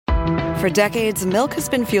For decades, milk has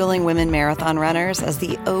been fueling women marathon runners as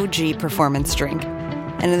the OG performance drink.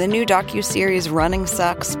 And in the new docuseries Running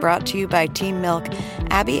Sucks, brought to you by Team Milk,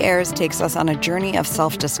 Abby Ayers takes us on a journey of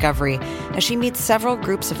self-discovery as she meets several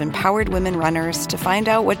groups of empowered women runners to find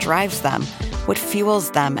out what drives them, what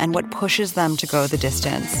fuels them, and what pushes them to go the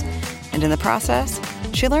distance. And in the process,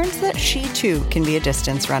 she learns that she too can be a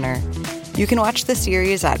distance runner. You can watch the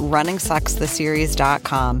series at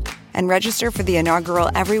runningsuckstheseries.com and register for the inaugural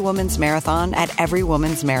Every Woman's Marathon at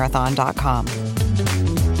everywomansmarathon.com.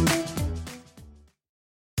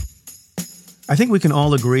 I think we can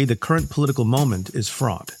all agree the current political moment is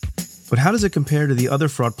fraught. But how does it compare to the other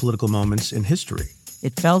fraught political moments in history?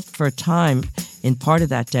 It felt for a time, in part of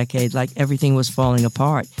that decade, like everything was falling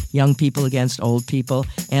apart. Young people against old people,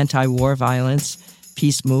 anti-war violence,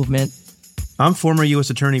 peace movement. I'm former U.S.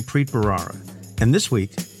 Attorney Preet Bharara, and this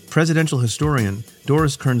week, presidential historian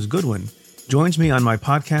Doris Kearns Goodwin joins me on my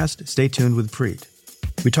podcast, Stay Tuned with Preet.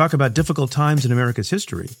 We talk about difficult times in America's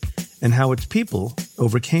history and how its people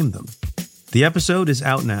overcame them. The episode is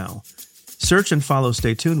out now. Search and follow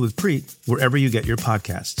Stay Tuned with Preet wherever you get your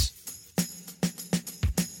podcasts.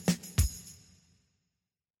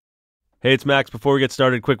 Hey, it's Max. Before we get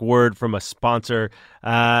started, quick word from a sponsor.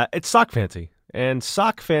 It's Sock Fancy. And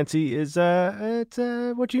Sock Fancy is it's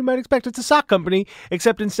what you might expect. It's a sock company,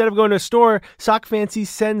 except instead of going to a store, Sock Fancy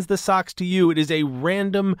sends the socks to you. It is a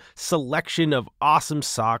random selection of awesome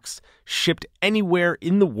socks shipped anywhere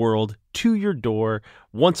in the world to your door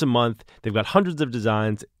once a month. They've got hundreds of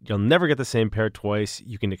designs. You'll never get the same pair twice.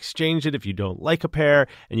 You can exchange it if you don't like a pair,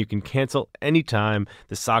 and you can cancel anytime.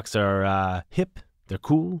 The socks are hip. They're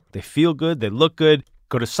cool. They feel good. They look good.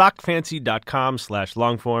 Go to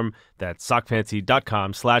sockfancy.com/longform. That's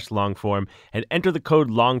sockfancy.com/longform and enter the code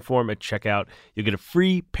longform at checkout. You'll get a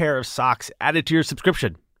free pair of socks added to your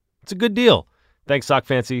subscription. It's a good deal. Thanks, Sock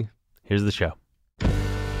Fancy. Here's the show.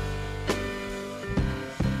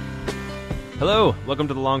 Hello. Welcome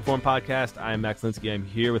to the Longform Podcast. I am Max Linsky. I'm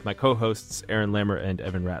here with my co-hosts, Aaron Lammer and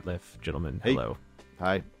Evan Ratliff. Gentlemen, hello.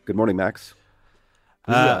 Hi. Good morning, Max.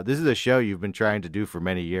 This is a show you've been trying to do for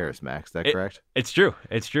many years, Max. Is that correct? It's true.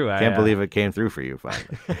 It's true. Can't believe it came through for you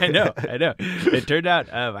finally. I know. It turned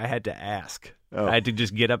out I had to ask. Oh. I had to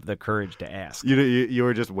just get up the courage to ask. You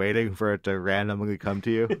were just waiting for it to randomly come to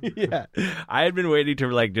you? Yeah. I had been waiting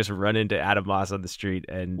to just run into Adam Moss on the street.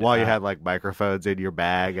 And while you had microphones in your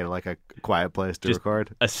bag and a quiet place to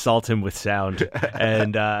record? Assault him with sound.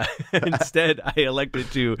 And instead, I elected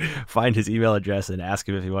to find his email address and ask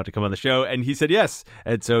him if he wanted to come on the show. And he said yes.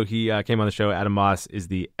 And so he came on the show. Adam Moss is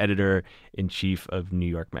the editor-in-chief of New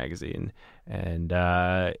York Magazine. And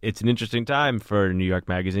it's an interesting time for New York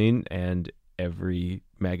Magazine and every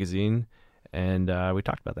magazine, and we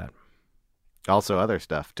talked about that. Also other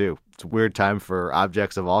stuff, too. It's a weird time for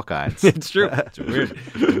objects of all kinds. It's true. It's a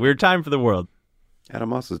weird time for the world. Adam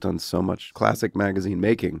Moss has done so much classic magazine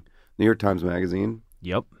making. New York Times Magazine.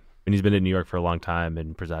 Yep. And he's been in New York for a long time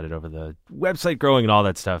and presided over the website growing and all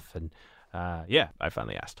that stuff. And I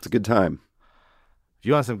finally asked. It's a good time. If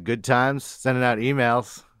you want some good times, sending out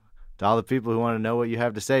emails to all the people who want to know what you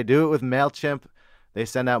have to say, do it with MailChimp. They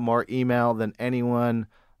send out more email than anyone.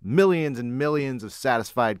 Millions and millions of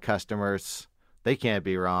satisfied customers. They can't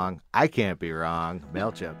be wrong. I can't be wrong.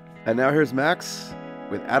 MailChimp. And now here's Max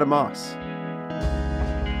with Adam Moss.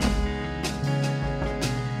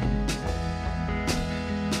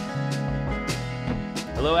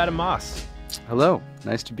 Hello, Adam Moss. Hello.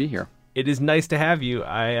 Nice to be here. It is nice to have you.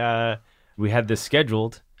 We had this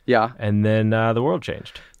scheduled. Yeah. And then the world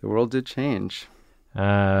changed. The world did change.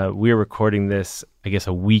 We are recording this, I guess,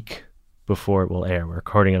 a week before it will air. We're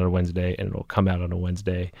recording it on a Wednesday, and it will come out on a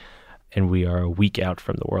Wednesday, and we are a week out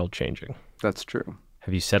from the world changing. That's true.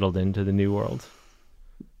 Have you settled into the new world?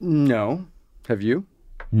 No. Have you?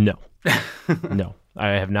 No. No,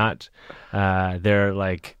 I have not. They're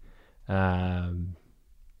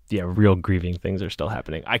real grieving things are still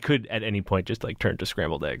happening. I could, at any point, just turn to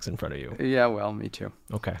scrambled eggs in front of you. Yeah, well, me too.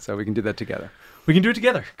 Okay. So we can do that together. We can do it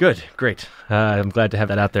together. Good. Great. I'm glad to have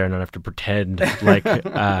that out there and not have to pretend like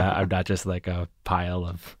I'm not just a pile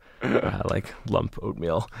of lump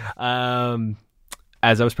oatmeal.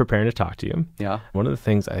 As I was preparing to talk to you, one of the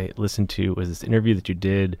things I listened to was this interview that you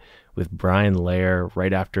did with Brian Lehrer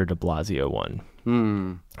right after de Blasio won.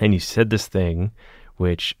 And you said this thing,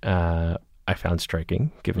 which I found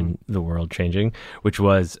striking, given the world changing, which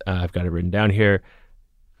was, I've got it written down here,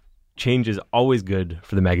 change is always good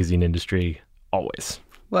for the magazine industry. Always.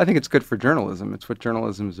 Well, I think it's good for journalism. It's what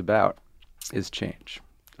journalism is about, is change.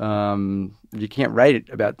 You can't write it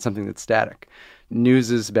about something that's static.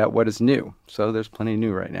 News is about what is new. So there's plenty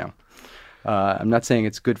new right now. I'm not saying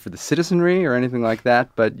it's good for the citizenry or anything like that,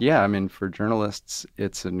 but yeah, I mean, for journalists,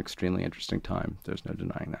 it's an extremely interesting time. There's no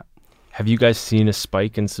denying that. Have you guys seen a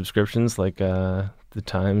spike in subscriptions like the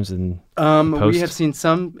Times and the Post? We have seen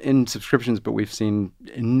some in subscriptions, but we've seen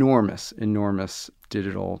enormous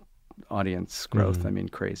digital audience growth. I mean,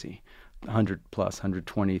 crazy. 100 plus,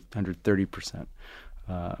 120, 130%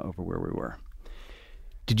 over where we were.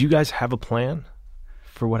 Did you guys have a plan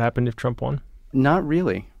for what happened if Trump won? Not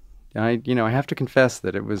really. I have to confess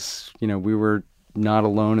that it was, we were not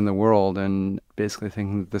alone in the world and basically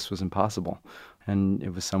thinking that this was impossible. And it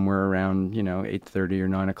was somewhere around, 8:30 or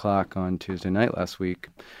 9 o'clock on Tuesday night last week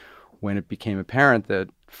when it became apparent that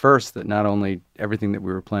first that not only everything that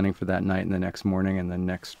we were planning for that night and the next morning and the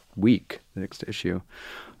next week, the next issue,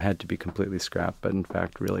 had to be completely scrapped, but in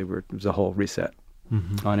fact, really, it was a whole reset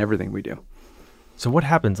on everything we do. So what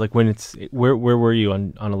happens? Like when it's where were you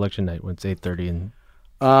on election night when it's 8:30 and?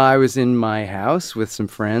 I was in my house with some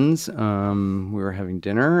friends. We were having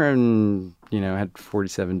dinner, and had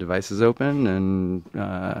 47 devices open, and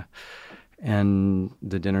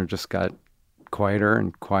the dinner just got quieter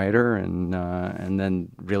and quieter, and then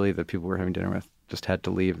really the people we were having dinner with just had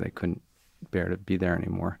to leave. They couldn't bear to be there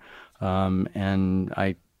anymore, and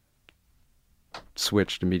I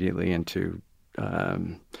switched immediately into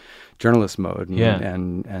journalist mode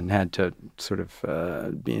and had to sort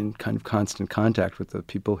of be in kind of constant contact with the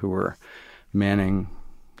people who were manning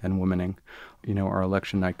and womaning, our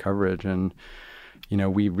election night coverage. And,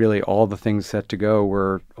 we really, all the things set to go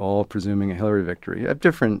were all presuming a Hillary victory at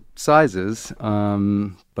different sizes.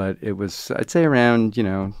 But it was, I'd say around,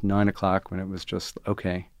 9 o'clock when it was just,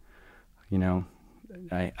 okay,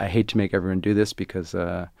 I hate to make everyone do this because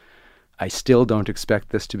I still don't expect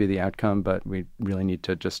this to be the outcome, but we really need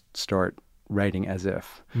to just start writing as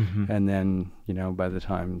if. And then, by the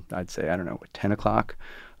time I'd say, 10 o'clock,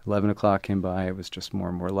 11 o'clock came by, it was just more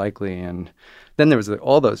and more likely. And then there was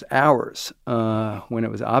all those hours when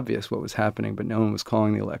it was obvious what was happening, but no one was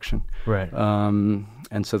calling the election. Right.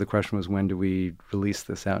 And so the question was, when do we release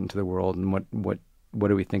this out into the world, and what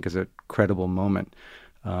do we think is a credible moment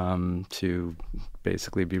to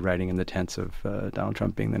basically be writing in the tense of Donald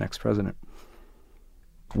Trump being the next president.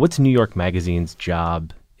 What's New York Magazine's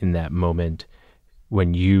job in that moment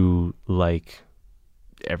when you, like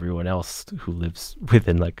everyone else who lives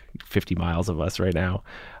within like 50 miles of us right now,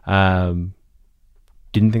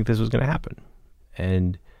 didn't think this was going to happen?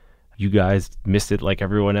 And you guys missed it like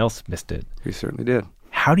everyone else missed it. We certainly did.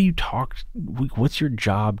 How do you talk? What's your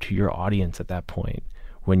job to your audience at that point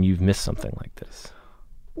when you've missed something like this?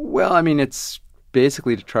 Well, I mean, it's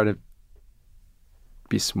basically to try to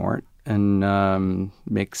be smart and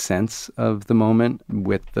make sense of the moment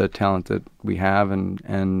with the talent that we have, and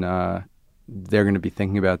they're going to be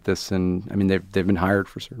thinking about this. And I mean, they've been hired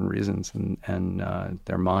for certain reasons, and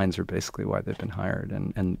their minds are basically why they've been hired,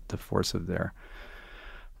 and the force of their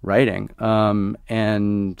writing,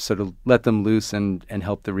 and sort of let them loose and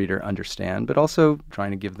help the reader understand, but also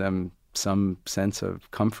trying to give them some sense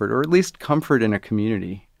of comfort, or at least comfort in a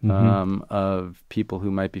community of people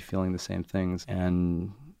who might be feeling the same things.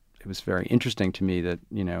 And it was very interesting to me that,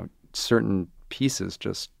 certain pieces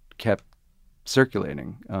just kept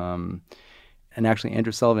circulating. And actually,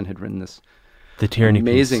 Andrew Sullivan had written this The Tyranny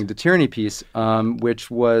piece,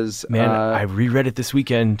 which was... I reread it this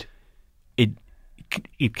weekend.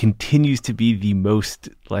 It continues to be the most,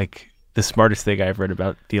 the smartest thing I've read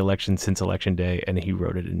about the election since Election Day, and he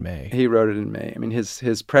wrote it in May. I mean,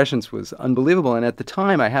 his prescience was unbelievable. And at the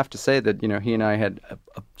time, I have to say that, he and I had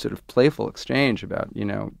a sort of playful exchange about,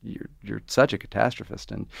 you're such a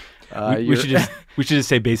catastrophist. And we should just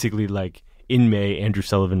say basically, in May, Andrew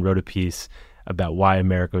Sullivan wrote a piece about why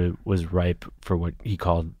America was ripe for what he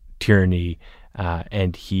called tyranny,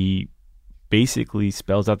 and he basically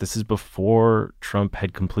spells out this is before Trump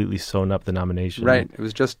had completely sewn up the nomination. Right. It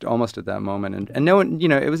was just almost at that moment. And no one,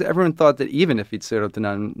 everyone thought that even if he'd sewn up the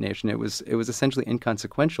nomination, it was essentially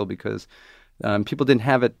inconsequential because people didn't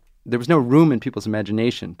have it. There was no room in people's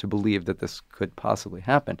imagination to believe that this could possibly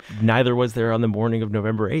happen. Neither was there on the morning of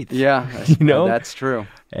November 8th. Yeah. That's true.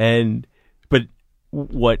 But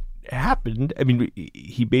what happened, I mean,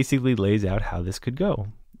 he basically lays out how this could go.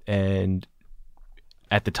 And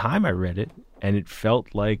at the time I read it, and it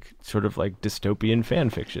felt like sort of like dystopian fan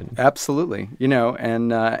fiction. Absolutely.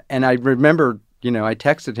 And I remember, I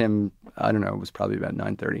texted him, I don't know, it was probably about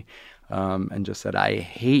 9:30, and just said, I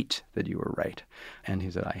hate that you were right. And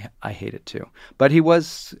he said, I hate it too. But he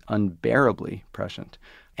was unbearably prescient.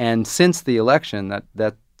 And since the election,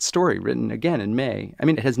 that story written again in May, I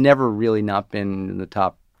mean, it has never really not been in the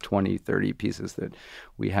top 20, 30 pieces that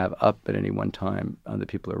we have up at any one time that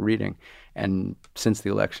people are reading. And since the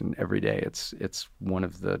election, every day it's one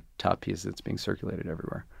of the top pieces that's being circulated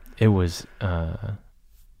everywhere. It was,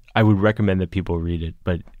 I would recommend that people read it,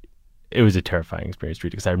 but it was a terrifying experience to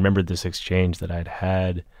read because I remembered this exchange that I'd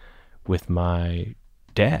had with my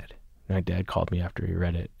dad. My dad called me after he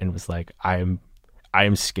read it and was like, I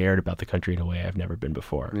am scared about the country in a way I've never been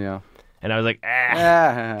before. Yeah. And I was like,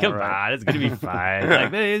 come on, it's going to be fine.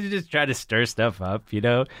 Like, you just try to stir stuff up, you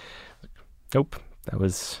know? Nope, that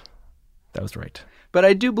was right. But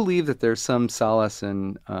I do believe that there's some solace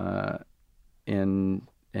in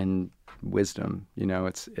wisdom. You know,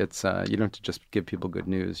 it's you don't have to just give people good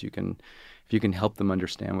news. If you can help them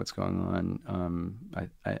understand what's going on,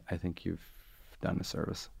 I think you've done a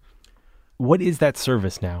service. What is that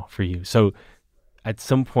service now for you? So at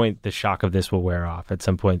some point, the shock of this will wear off. At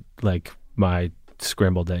some point, like, my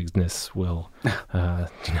scrambled eggsness will,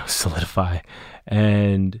 solidify.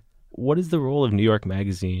 And what is the role of New York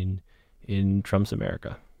Magazine in Trump's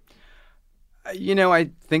America? You know,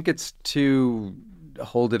 I think it's to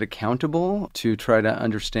hold it accountable, to try to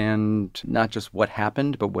understand not just what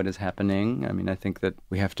happened, but what is happening. I mean, I think that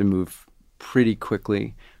we have to move pretty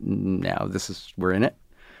quickly. Now, we're in it,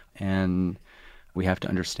 and we have to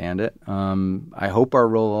understand it. I hope our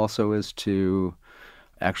role also is to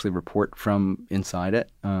actually report from inside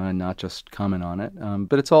it, not just comment on it.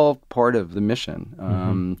 But it's all part of the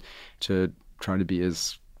mission, to try to be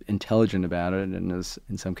as intelligent about it and as,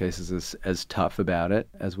 in some cases, as tough about it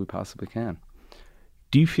as we possibly can.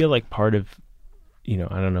 Do you feel like part of, I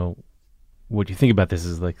don't know what you think about this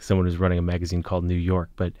as like someone who's running a magazine called New York,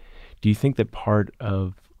 but do you think that part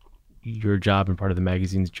of your job and part of the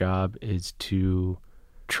magazine's job is to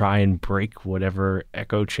try and break whatever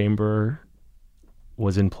echo chamber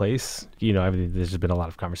was in place? There's been a lot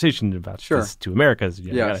of conversation about this to Americas.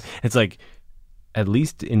 Yes. It's like, at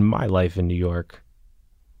least in my life in New York,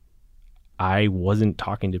 I wasn't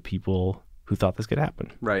talking to people who thought this could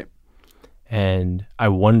happen. Right. And I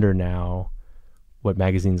wonder now what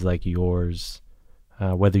magazines like yours,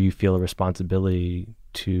 whether you feel a responsibility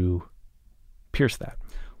to pierce that.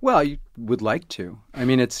 Well, you would like to. I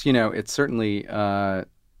mean, it's certainly a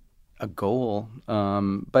goal,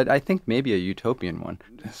 but I think maybe a utopian one.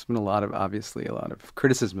 There's been a lot of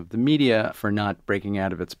criticism of the media for not breaking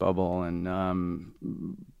out of its bubble. And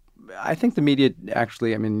I think the media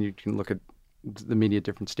actually, I mean, you can look at the media at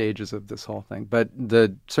different stages of this whole thing, but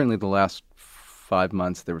certainly the last 5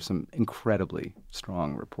 months, there was some incredibly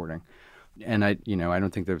strong reporting. And I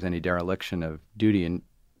don't think there was any dereliction of duty in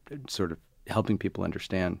sort of helping people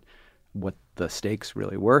understand what the stakes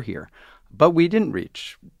really were here. But we didn't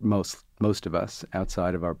reach most of us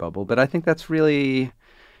outside of our bubble. But I think that's really,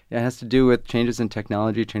 it has to do with changes in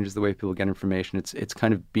technology, changes the way people get information. It's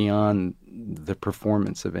kind of beyond the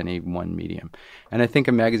performance of any one medium. And I think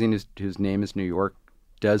a magazine whose name is New York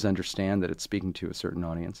does understand that it's speaking to a certain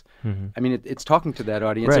audience. Mm-hmm. I mean, it's talking to that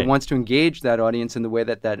audience. Right. It wants to engage that audience in the way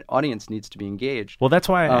that audience needs to be engaged. Well, that's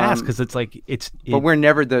why I asked, because it's like but we're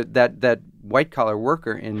never that white collar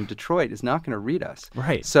worker in Detroit is not going to read us.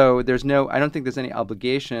 Right. So I don't think there's any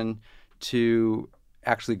obligation to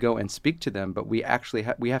actually go and speak to them, but we actually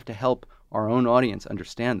we have to help our own audience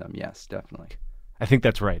understand them. Yes, definitely. I think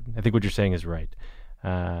that's right. I think what you're saying is right,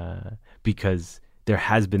 because there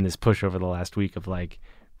has been this push over the last week of like,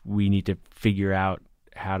 we need to figure out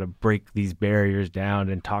how to break these barriers down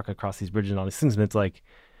and talk across these bridges and all these things. And it's like,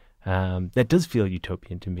 that does feel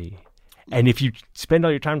utopian to me. And if you spend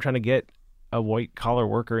all your time trying to get a white collar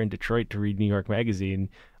worker in Detroit to read New York Magazine,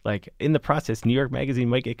 like in the process, New York Magazine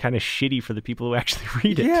might get kind of shitty for the people who actually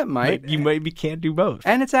read it. Yeah, it might. Like, you maybe can't do both.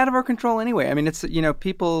 And it's out of our control anyway. I mean, it's,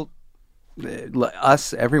 people,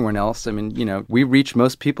 us, everyone else. I mean, we reach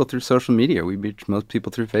most people through social media. We reach most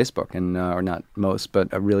people through Facebook, and or not most, but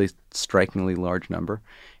a really strikingly large number.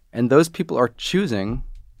 And those people are choosing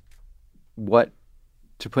what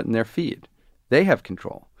to put in their feed. They have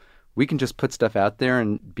control. We can just put stuff out there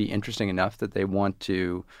and be interesting enough that they want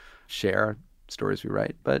to share stories we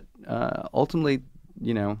write. But ultimately,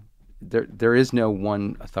 there is no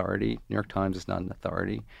one authority. New York Times is not an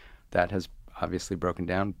authority. That has obviously broke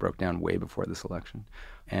down way before this election.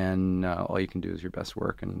 And all you can do is your best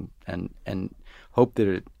work and hope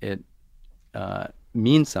that it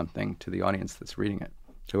means something to the audience that's reading it,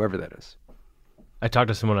 whoever that is. I talked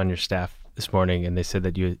to someone on your staff this morning, and they said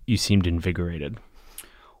that you seemed invigorated.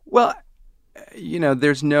 Well,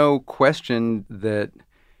 there's no question that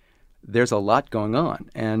there's a lot going on,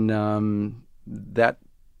 and that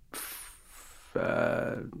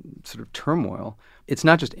sort of turmoil, it's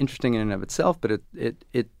not just interesting in and of itself, but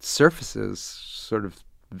it surfaces sort of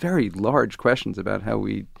very large questions about how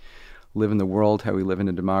we live in the world, how we live in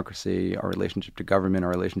a democracy, our relationship to government,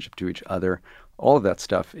 our relationship to each other. All of that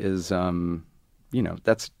stuff is,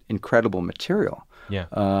 that's incredible material. Yeah.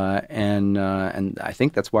 And I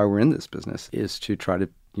think that's why we're in this business, is to try to,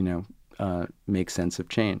 make sense of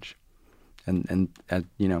change. And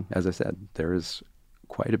as I said, there is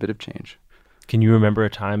quite a bit of change. Can you remember a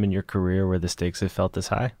time in your career where the stakes have felt this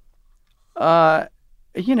high? I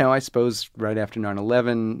suppose right after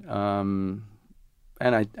 9/11,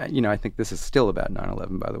 and I think this is still about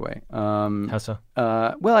 9/11, by the way. How so?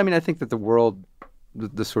 I think that the world,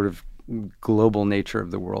 the sort of global nature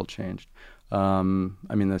of the world changed.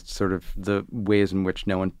 The sort of the ways in which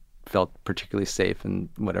no one felt particularly safe in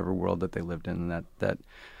whatever world that they lived in, and that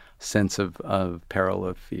sense of peril,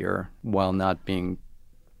 of fear, while not being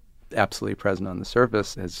absolutely present on the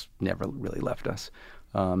surface, has never really left us.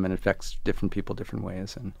 And it affects different people different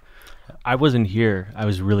ways. And I wasn't here. I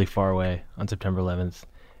was really far away on September 11th.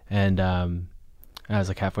 And I was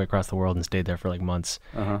like halfway across the world and stayed there for like months.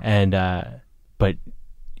 Uh-huh. And but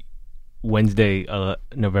Wednesday,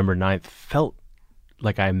 November 9th, felt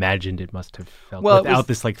like I imagined it must have felt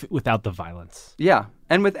without the violence. Yeah.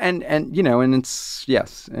 And it's,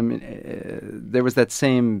 yes. I mean, there was that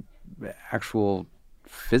same actual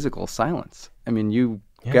physical silence. I mean, you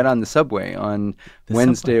got on the subway on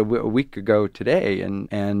Wednesday a week ago today,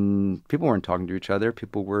 and people weren't talking to each other.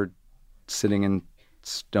 People were sitting in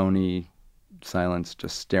stony silence,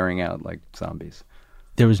 just staring out like zombies.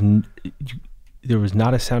 There was not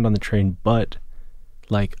a sound on the train, but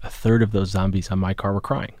like a third of those zombies on my car were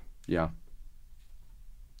crying. Yeah.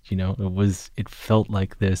 It felt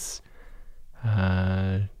like this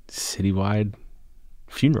citywide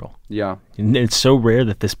funeral. Yeah. And it's so rare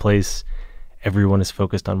that this place, everyone is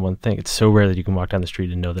focused on one thing. It's so rare that you can walk down the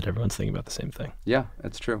street and know that everyone's thinking about the same thing. Yeah,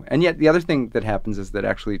 that's true. And yet the other thing that happens is that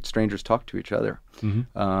actually strangers talk to each other.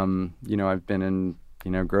 Mm-hmm. I've been in,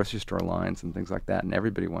 grocery store lines and things like that, and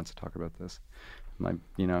everybody wants to talk about this. Got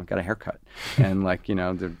a haircut, and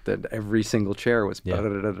every single chair was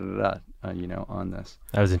on this.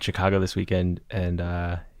 I was in Chicago this weekend, and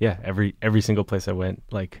every single place I went,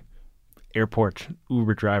 like airport,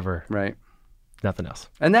 Uber driver, right, nothing else.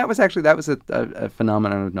 And that was a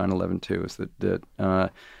phenomenon of 9/11 too, is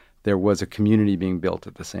that there was a community being built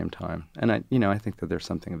at the same time, and I think that there's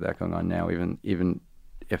something of that going on now, even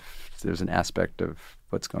if there's an aspect of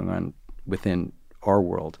what's going on within our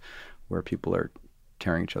world where people are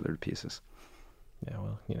tearing each other to pieces. Yeah,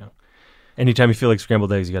 well, anytime you feel like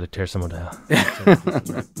scrambled eggs, you got to tear someone down.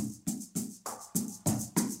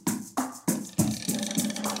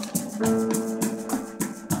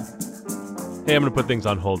 Hey, I'm going to put things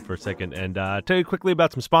on hold for a second and tell you quickly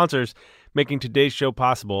about some sponsors making today's show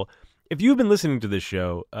possible. If you've been listening to this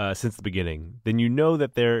show since the beginning, then you know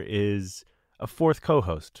that there is a fourth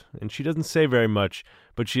co-host, and she doesn't say very much,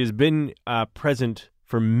 but she has been present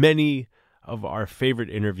for many of our favorite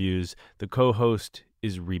interviews. The co-host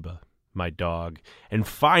is Reba, my dog. And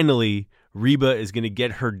finally, Reba is going to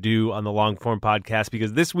get her due on the Long Form Podcast,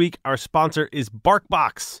 because this week our sponsor is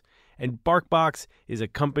BarkBox. And BarkBox is a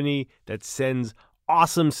company that sends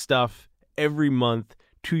awesome stuff every month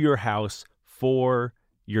to your house for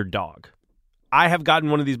your dog. I have gotten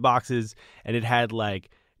one of these boxes, and it had like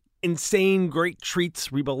insane great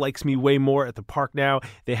treats. Reba likes me way more at the park now.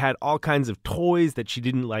 They had all kinds of toys that she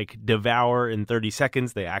didn't devour in 30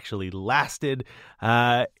 seconds. They actually lasted.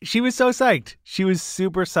 She was so psyched. She was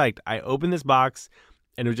super psyched. I opened this box,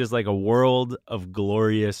 and it was just like a world of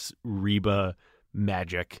glorious Reba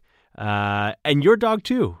magic. And your dog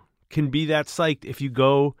too can be that psyched if you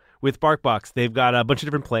go with BarkBox. They've got a bunch of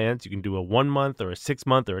different plans. You can do a 1 month or a 6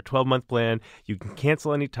 month or a 12-month plan. You can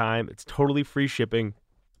cancel anytime. It's totally free shipping.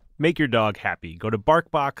 Make your dog happy. Go to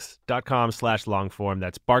barkbox.com/longform.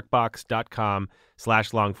 That's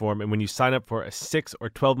barkbox.com/longform. And when you sign up for a 6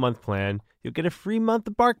 or 12-month plan, you'll get a free month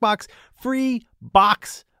of BarkBox. Free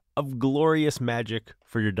box of glorious magic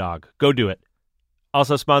for your dog. Go do it.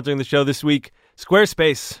 Also sponsoring the show this week,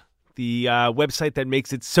 Squarespace, the website that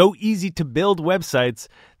makes it so easy to build websites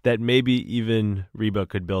that maybe even Reba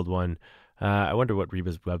could build one. I wonder what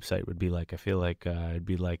Reba's website would be like. I feel like it'd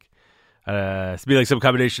be like some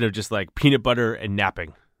combination of just like peanut butter and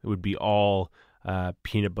napping. It would be all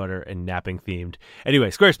peanut butter and napping themed. Anyway,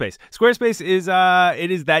 Squarespace. Squarespace is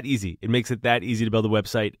it is that easy. It makes it that easy to build a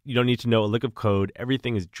website. You don't need to know a lick of code.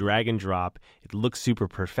 Everything is drag and drop. It looks super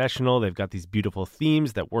professional. They've got these beautiful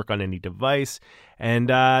themes that work on any device, and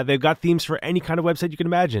they've got themes for any kind of website you can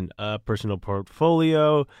imagine. A personal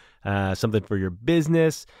portfolio, something for your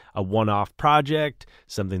business, a one-off project,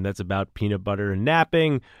 something that's about peanut butter and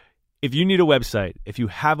napping. If you need a website, if you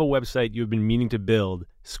have a website you've been meaning to build,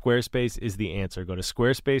 Squarespace is the answer. Go to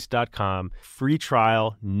squarespace.com, free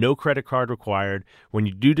trial, no credit card required. When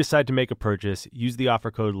you do decide to make a purchase, use the offer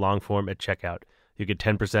code LONGFORM at checkout. You get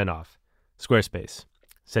 10% off. Squarespace.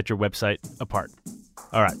 Set your website apart.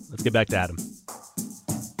 All right, let's get back to Adam.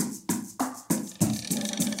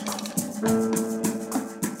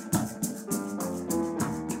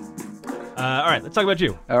 All right, let's talk about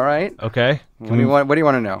you. All right. Okay. What do you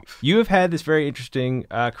want to know? You have had this very interesting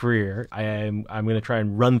career. I'm going to try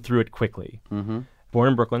and run through it quickly. Mm-hmm. Born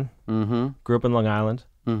in Brooklyn. Mm-hmm. Grew up in Long Island.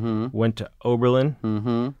 Mm-hmm. Went to Oberlin.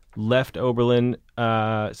 Mm-hmm. Left Oberlin.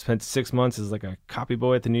 Spent 6 months as like a copy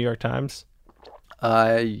boy at the New York Times.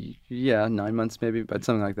 Yeah, 9 months maybe, but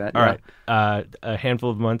something like that. All right. A handful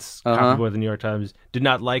of months copy boy at the New York Times. Did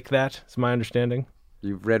not like that, is my understanding.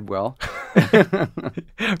 You've read well.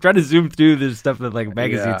 I'm trying to zoom through this stuff that like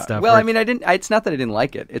magazine stuff. Well, I mean, I didn't. It's not that I didn't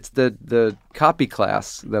like it. It's the copy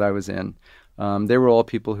class that I was in. They were all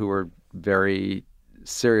people who were very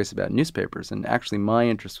serious about newspapers, and actually, my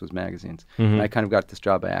interest was magazines. Mm-hmm. And I kind of got this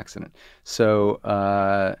job by accident. So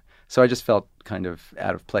I just felt kind of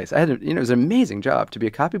out of place. I had, it was an amazing job to be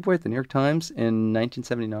a copy boy at the New York Times in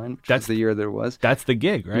 1979, which was the year that it was. That's the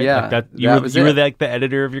gig, right? Yeah, like you were like the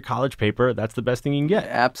editor of your college paper. That's the best thing you can get.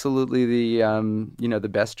 Absolutely, the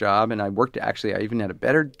best job. And I worked. Actually, I even had a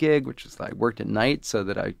better gig, which is I worked at night so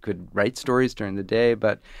that I could write stories during the day.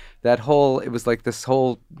 But it was like this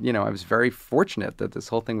whole. I was very fortunate that this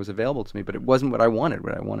whole thing was available to me. But it wasn't what I wanted.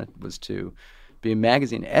 What I wanted was to be a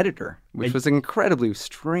magazine editor, which was an incredibly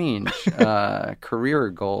strange career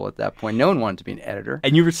goal at that point. No one wanted to be an editor.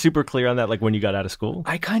 And you were super clear on that, like when you got out of school?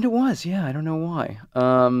 I kind of was, yeah. I don't know why.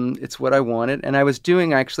 It's what I wanted. And I was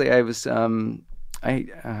doing, actually, I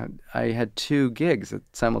had two gigs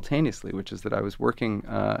simultaneously, which is that I was working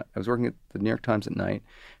at the New York Times at night,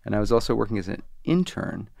 and I was also working as an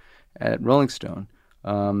intern at Rolling Stone.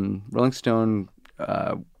 Rolling Stone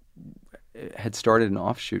had started an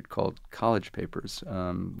offshoot called College Papers,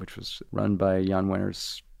 which was run by Jan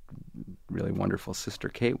Wenner's really wonderful sister,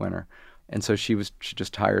 Kate Wenner. And so she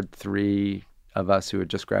just hired three of us who had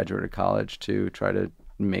just graduated college to try to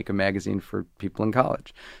make a magazine for people in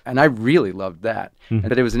college. And I really loved that. Mm-hmm.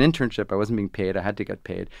 But it was an internship. I wasn't being paid. I had to get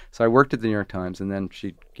paid. So I worked at the New York Times, and then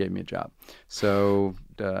she gave me a job. So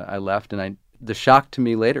I left, and the shock to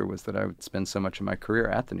me later was that I would spend so much of my career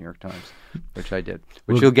at the New York Times, which I did,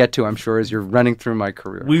 which you'll get to, I'm sure, as you're running through my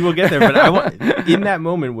career. We will get there, but in that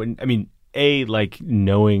moment like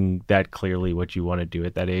knowing that clearly what you want to do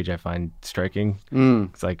at that age, I find striking.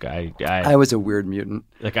 It's like I was a weird mutant.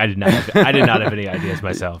 Like I did not have any ideas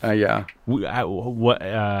myself. Yeah. What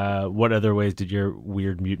other ways did your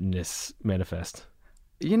weird mutantness manifest?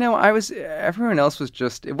 Everyone else was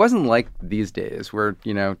just, it wasn't like these days where,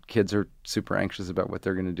 kids are super anxious about what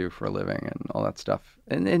they're going to do for a living and all that stuff.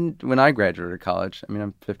 And when I graduated college,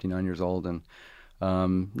 I'm 59 years old, and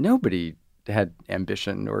nobody had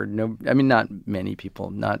ambition not many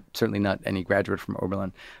people, certainly not any graduate from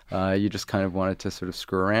Oberlin. You just kind of wanted to sort of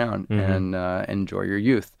screw around and enjoy your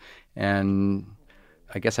youth. And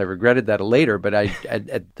I guess I regretted that later, but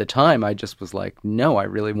at the time I just was like, no, I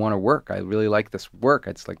really want to work. I really like this work.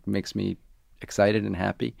 It's like makes me excited and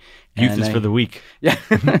happy. Youth is for the weak. Yeah.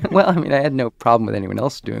 Well, I had no problem with anyone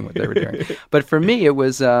else doing what they were doing. But for me, it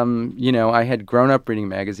was, I had grown up reading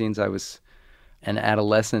magazines. I was an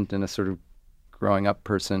adolescent and a sort of growing up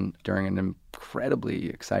person during an incredibly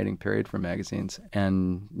exciting period for magazines.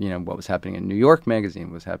 And, what was happening in New York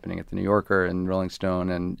Magazine was happening at the New Yorker and Rolling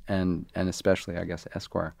Stone and especially, I guess,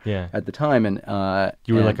 Esquire at the time. And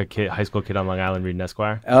you were like a high school kid on Long Island reading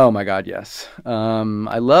Esquire? Oh, my God, yes.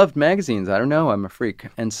 I loved magazines. I don't know. I'm a freak.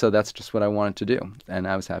 And so that's just what I wanted to do. And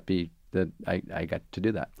I was happy that I got to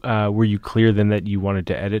do that. Were you clear then that you wanted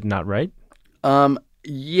to edit, not write?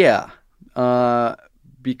 Yeah.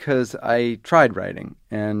 Because I tried writing,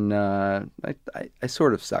 and I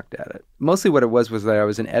sort of sucked at it. Mostly what it was that I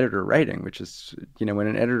was an editor writing, which is, when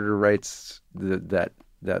an editor writes, that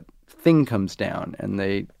thing comes down, and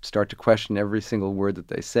they start to question every single word that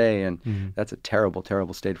they say, and that's a terrible,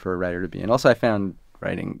 terrible state for a writer to be in. Also, I found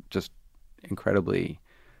writing just incredibly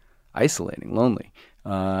isolating, lonely.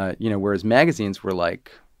 Whereas magazines were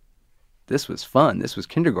like, this was fun, this was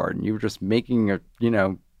kindergarten. You were just making a,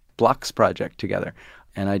 blocks project together.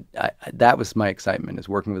 And I that was my excitement, is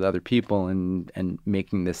working with other people and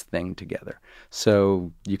making this thing together.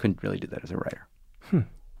 So you couldn't really do that as a writer.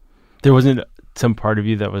 There wasn't some part of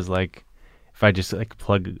you that was like, if I just like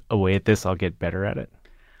plug away at this, I'll get better at it?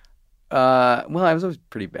 Well, I was always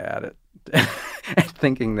pretty bad at it.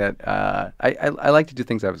 thinking that I like to do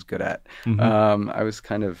things I was good at. I was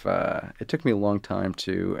kind of it took me a long time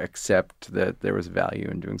to accept that there was value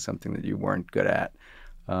in doing something that you weren't good at.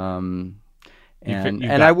 And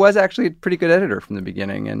I was actually a pretty good editor from the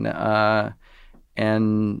beginning, and I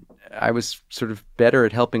was sort of better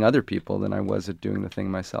at helping other people than I was at doing the thing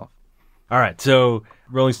myself. All right, so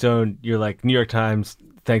Rolling Stone, you're like New York Times,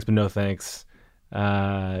 thanks but no thanks.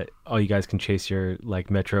 All you guys can chase your like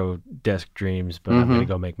Metro desk dreams, but I'm gonna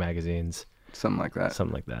go make magazines. Something like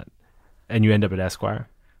that. And you end up at Esquire.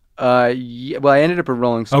 Yeah, well, I ended up at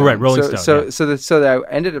Rolling Stone. Oh, right, Rolling Stone. So I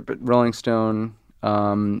ended up at Rolling Stone,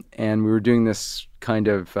 and we were doing this kind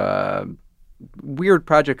of weird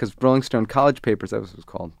project because Rolling Stone College Papers, that was what it was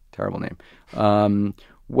called, terrible name,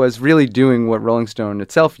 was really doing what Rolling Stone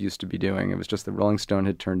itself used to be doing. It was just that Rolling Stone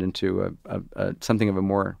had turned into a something of a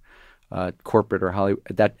more corporate or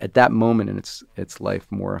Hollywood at that moment in its life,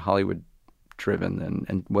 more Hollywood driven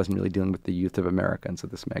and wasn't really dealing with the youth of America. And so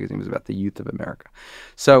this magazine was about the youth of America.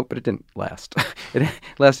 So, but it didn't last. It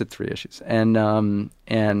lasted 3 issues. And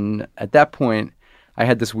at that point, I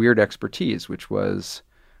had this weird expertise, which was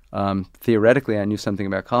theoretically I knew something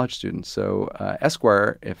about college students. So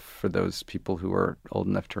Esquire, if for those people who are old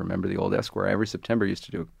enough to remember the old Esquire, every September used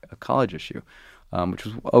to do a college issue, which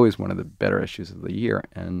was always one of the better issues of the year.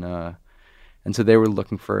 And so they were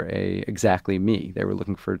looking for exactly me. They were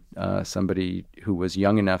looking for somebody who was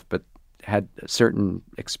young enough but had a certain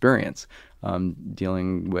experience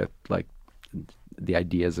dealing with like the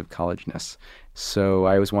ideas of collegeness. So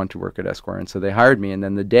I always wanted to work at Esquire, and so they hired me. And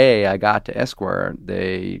then the day I got to Esquire,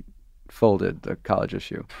 they folded the college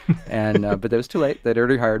issue, and but that was too late. They'd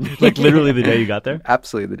already hired me. Like literally the day you got there?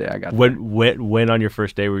 Absolutely the day I got there. When on your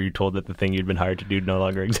first day were you told that the thing you'd been hired to do no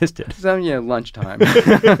longer existed? So lunchtime.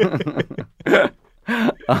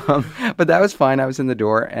 But that was fine. I was in the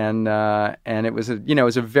door, and it was it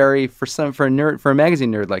was a very for a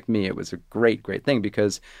magazine nerd like me, it was a great thing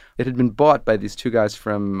because it had been bought by these two guys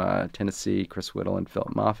from Tennessee, Chris Whittle and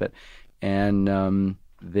Philip Moffat, and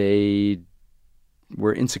they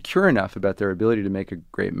were insecure enough about their ability to make a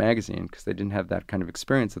great magazine because they didn't have that kind of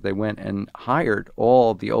experience that they went and hired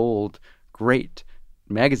all the old great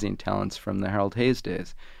magazine talents from the Harold Hayes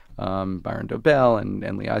days. Byron Dobell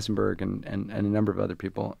and Lee Eisenberg and a number of other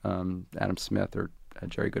people, Adam Smith or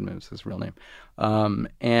Jerry Goodman was his real name.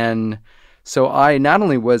 And so I not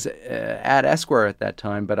only was at Esquire at that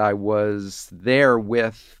time, but I was there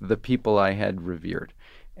with the people I had revered.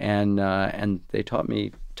 And they taught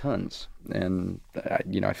me tons. And,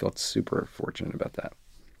 I felt super fortunate about that.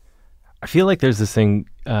 I feel like there's this thing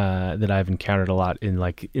that I've encountered a lot in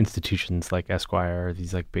like institutions like Esquire or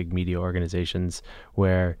these like big media organizations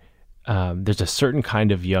where there's a certain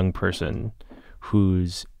kind of young person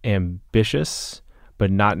who's ambitious,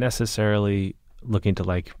 but not necessarily looking to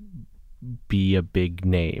like be a big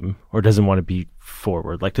name or doesn't want to be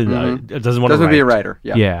forward, like doesn't want to be a writer.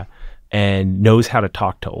 Yeah, and knows how to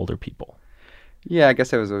talk to older people. Yeah, I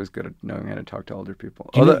guess I was always good at knowing how to talk to older people.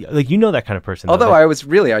 You know that kind of person. Although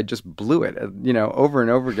I just blew it, over and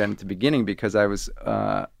over again at the beginning because I was,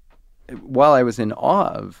 while I was in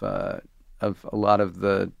awe of a lot of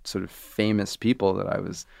the sort of famous people that I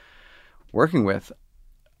was working with,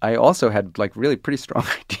 I also had like really pretty strong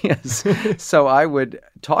ideas. So I would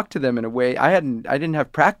talk to them in a way I didn't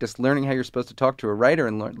have practice learning how you're supposed to talk to a writer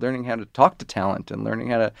and learning how to talk to talent and learning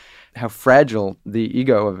how fragile the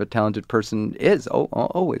ego of a talented person is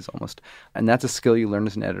always almost. And that's a skill you learn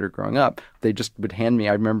as an editor growing up. They just would hand me.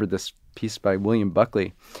 I remember this piece by William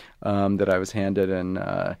Buckley that I was handed, and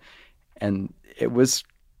it was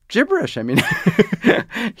gibberish. I mean,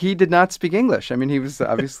 he did not speak English. I mean, he was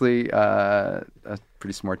obviously a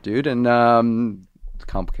pretty smart dude and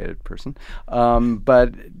complicated person.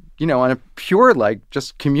 But, on a pure, like,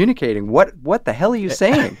 just communicating, what the hell are you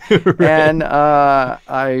saying? Right. And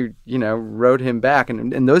I, wrote him back.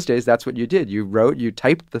 And in those days, that's what you did. You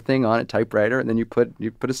typed the thing on a typewriter, and then you put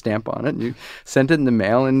a stamp on it, and you sent it in the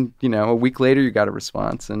mail, and, a week later you got a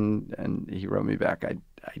response, and he wrote me back.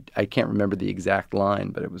 I can't remember the exact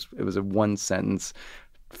line, but it was a one sentence,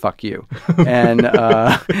 "fuck you," and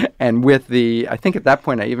with I think at that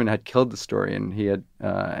point I even had killed the story, and he had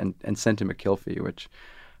and sent him a kill fee, which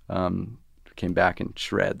came back in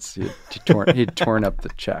shreds. He'd torn up the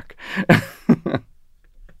check.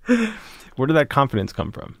 Where did that confidence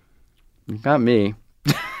come from? Not me.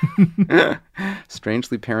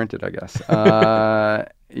 Strangely parented, I guess. I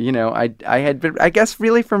had been, I guess,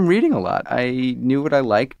 really from reading a lot. I knew what I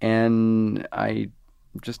liked, and I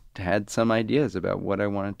just had some ideas about what I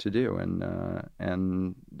wanted to do. And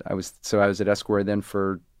I was at Esquire then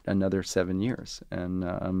for another 7 years,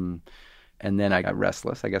 and And then I got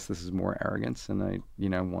restless. I guess this is more arrogance, and I,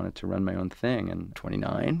 wanted to run my own thing. And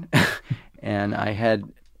 29, and I had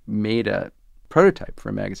made a prototype for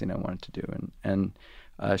a magazine I wanted to do, and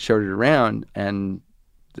showed it around. And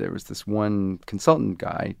there was this one consultant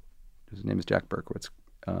guy, whose name is Jack Berkowitz,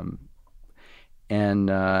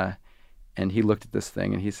 and he looked at this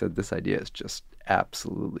thing and he said, "This idea is just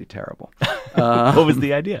absolutely terrible." What was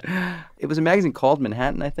the idea? It was a magazine called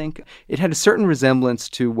Manhattan, I think. It had a certain resemblance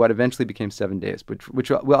to what eventually became 7 Days,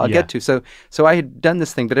 which I'll get to. So I had done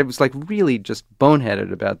this thing, but it was like really just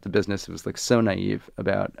boneheaded about the business. It was like so naive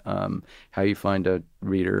about how you find a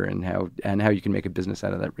reader and how you can make a business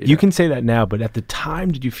out of that reader. You can say that now, but at the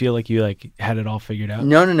time, did you feel like you had it all figured out?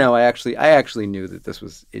 No. I actually knew that this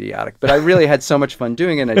was idiotic, but I really had so much fun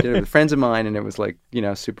doing it. And I did it with friends of mine, and it was like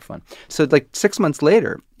super fun. So like 6 months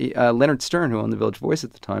later, Leonard Stern, who owned the Village Voice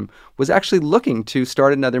at the time, was actually looking to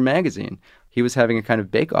start another magazine. He was having a kind of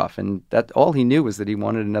bake-off, and that all he knew was that he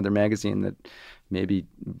wanted another magazine that maybe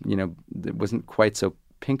that wasn't quite so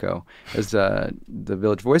pinko as the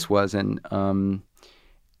Village Voice was, and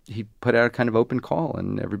he put out a kind of open call,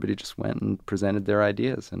 and everybody just went and presented their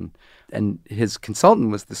ideas, and his consultant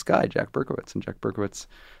was this guy Jack Berkowitz, and Jack Berkowitz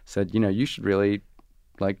said, you should really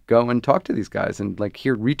go and talk to these guys and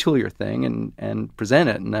here, retool your thing and present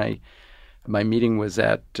it. And my meeting was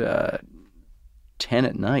at 10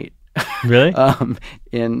 at night. Really?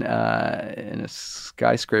 In a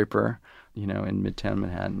skyscraper, in Midtown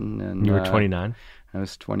Manhattan. And you were 29? I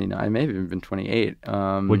was 29, maybe even 28.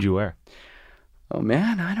 What'd you wear? Oh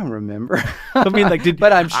man, I don't remember. I mean,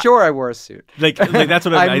 but I'm sure I wore a suit. That's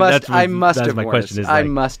what I must have worn question. I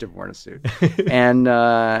must have worn a suit.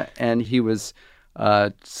 And he was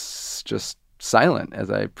just silent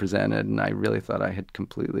as I presented, and I really thought I had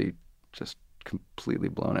completely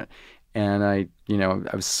blown it. And I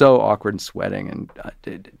was so awkward and sweating and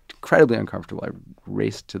incredibly uncomfortable. I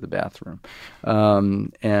raced to the bathroom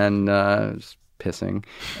and was pissing.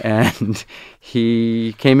 And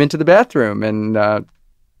he came into the bathroom and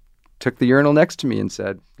took the urinal next to me and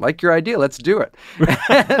said, "Like your idea, let's do it."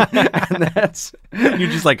 And that's... You're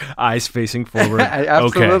just eyes facing forward.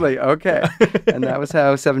 Absolutely. Okay. And that was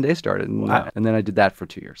how 7 Days started. And, wow. And then I did that for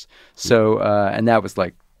 2 years. So, and that was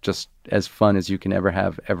just as fun as you can ever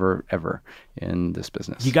have, ever in this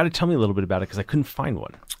business. You got to tell me a little bit about it, because I couldn't find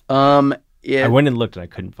one. I went and looked and I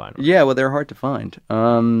couldn't find one. Yeah, well, they're hard to find.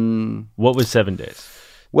 What was 7 Days?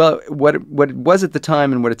 Well, what it was at the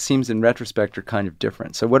time and what it seems in retrospect are kind of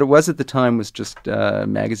different. So what it was at the time was just a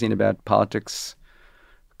magazine about politics,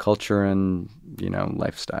 culture, and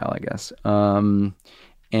lifestyle, I guess.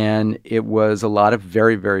 And it was a lot of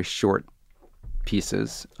very, very short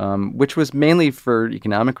pieces, which was mainly for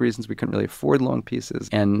economic reasons. We couldn't really afford long pieces,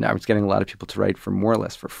 and I was getting a lot of people to write for more or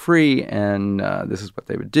less for free, and this is what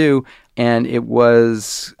they would do. And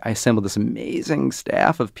I assembled this amazing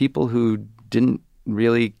staff of people who didn't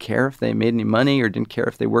really care if they made any money or didn't care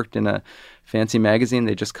if they worked in a fancy magazine.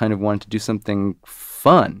 They just kind of wanted to do something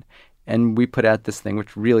fun. And we put out this thing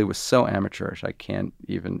which really was so amateurish, I can't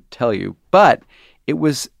even tell you. But it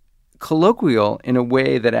was colloquial in a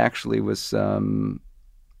way that actually was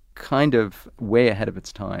kind of way ahead of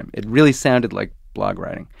its time. It really sounded like blog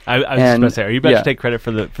writing. I was just about to say, are you about to take credit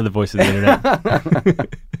for the voice of the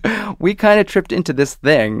internet? We kind of tripped into this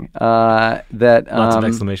thing that... Lots of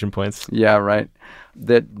exclamation points. Yeah, right.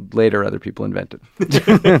 That later other people invented.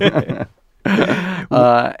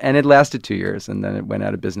 And it lasted 2 years, and then it went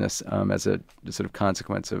out of business as a sort of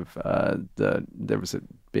consequence of there was a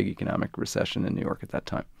big economic recession in New York at that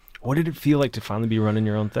time. What did it feel like to finally be running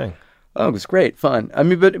your own thing? Oh, it was great fun. I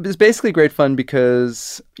mean, but it was basically great fun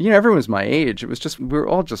because, everyone was my age. It was just, we were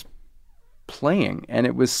all just playing. And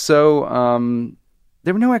it was so,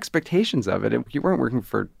 there were no expectations of it. You weren't working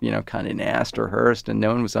for, Condé Nast or Hearst, and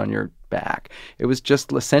no one was on your back. It was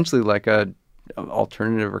just essentially like a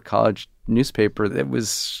alternative or college newspaper that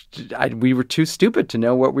was, we were too stupid to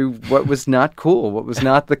know what was not cool, what was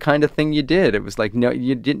not the kind of thing you did. It was like, no,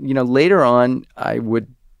 you didn't, later on I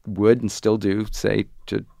would and still do say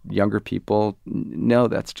to younger people, no,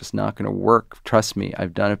 that's just not going to work. Trust me,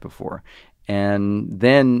 I've done it before. And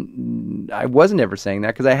then I wasn't ever saying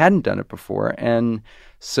that because I hadn't done it before. And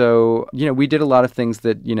so, we did a lot of things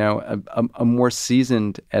that, a more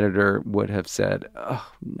seasoned editor would have said,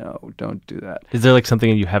 oh, no, don't do that. Is there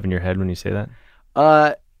something you have in your head when you say that?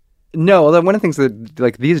 No, although one of the things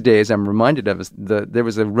that these days I'm reminded of is there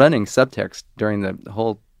was a running subtext during the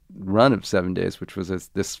whole run of 7 Days, which was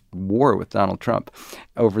this war with Donald Trump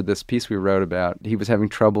over this piece we wrote about. He was having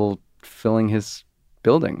trouble filling his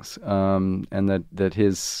buildings, and that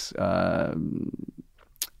his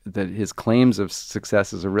his claims of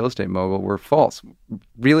success as a real estate mogul were false.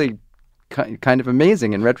 Really kind of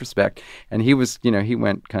amazing in retrospect. And he was, he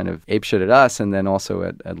went kind of apeshit at us, and then also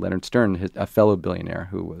at Leonard Stern, a fellow billionaire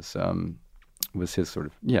who was his sort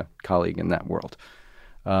of colleague in that world.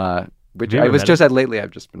 Which I was just at lately.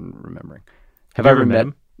 I've just been remembering. Have you ever met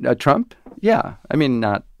him? Trump? Yeah, I mean,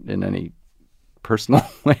 not in any personal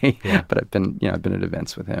way, but I've been at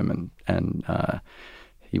events with him, and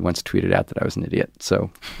he once tweeted out that I was an idiot. So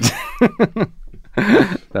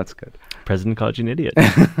that's good. President called you an idiot.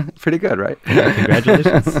 Pretty good, right? Yeah,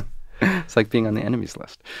 congratulations. It's like being on the enemies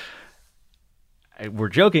list. We're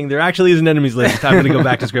joking. There actually is an enemies list. I'm going to go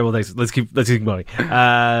back to Scrambled Eggs. Let's keep going.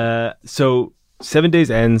 So 7 Days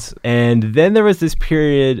ends, and then there was this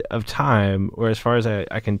period of time where, as far as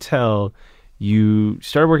I can tell, you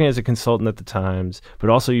started working as a consultant at the Times, but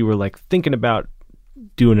also you were like thinking about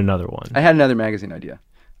doing another one. I had another magazine idea.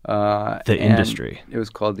 The Industry. It was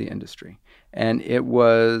called The Industry. And it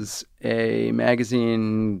was a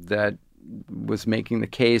magazine that was making the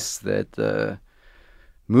case that the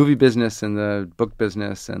movie business and the book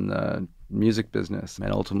business and the music business,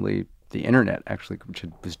 and ultimately the internet, actually, which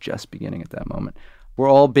was just beginning at that moment, were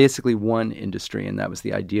all basically one industry, and that was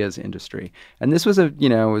the ideas industry. And this was a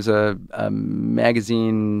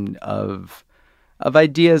magazine of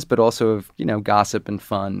ideas, but also of gossip and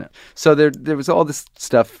fun. So there was all this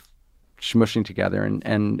stuff smushing together,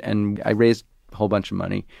 and I raised a whole bunch of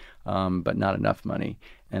money, but not enough money,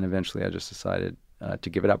 and eventually I just decided to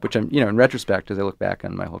give it up. Which in retrospect, as I look back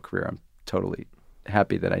on my whole career, I'm totally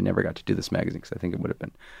happy that I never got to do this magazine, because I think it would have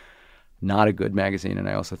been not a good magazine, and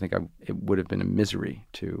I also think it would have been a misery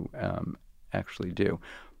to actually do.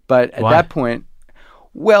 But at that point,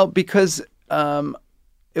 because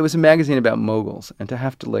it was a magazine about moguls, and to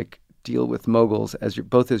have to deal with moguls as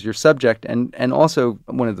your subject, and also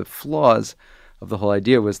one of the flaws of the whole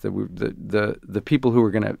idea was that the people who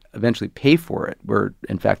were going to eventually pay for it were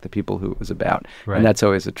in fact the people who it was about, right. And that's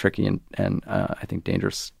always a tricky and I think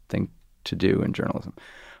dangerous thing to do in journalism.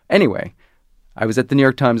 Anyway, I was at the New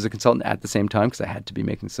York Times as a consultant at the same time because I had to be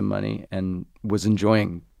making some money, and was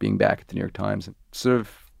enjoying being back at the New York Times, and sort of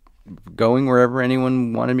going wherever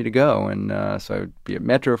anyone wanted me to go. And so I would be at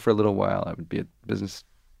Metro for a little while. I would be at business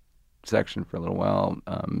section for a little while.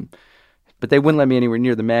 But they wouldn't let me anywhere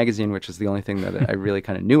near the magazine, which is the only thing that I really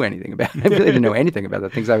kind of knew anything about. I really didn't know anything about the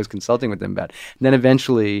things I was consulting with them about. And then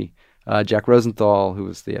eventually Jack Rosenthal, who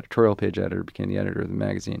was the editorial page editor, became the editor of the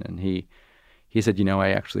magazine. And he said,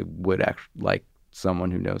 I actually would like someone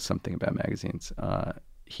who knows something about magazines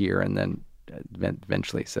here. And then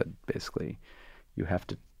eventually said, basically, you have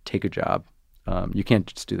to take a job. You can't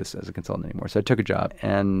just do this as a consultant anymore. So I took a job,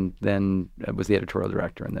 and then I was the editorial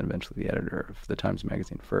director, and then eventually the editor of the Times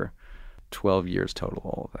Magazine for 12 years total,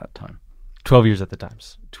 all of that time. 12 years at the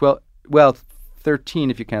Times. 13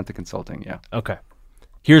 if you count the consulting, yeah. Okay.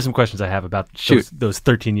 Here's some questions I have about those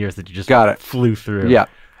 13 years that you just flew through. Yeah.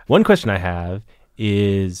 One question I have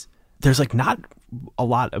is, there's not a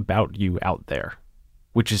lot about you out there,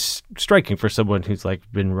 which is striking for someone who's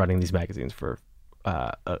been running these magazines for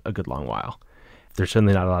a good long while. There's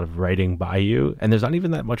certainly not a lot of writing by you, and there's not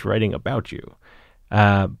even that much writing about you.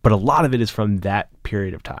 But a lot of it is from that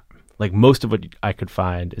period of time. Most of what I could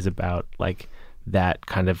find is about that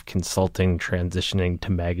kind of consulting, transitioning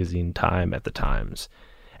to magazine time at the Times.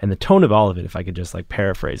 And the tone of all of it, if I could just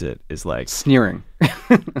paraphrase it, is sneering.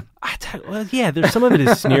 Well, yeah, there's some of it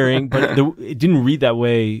is sneering, but it didn't read that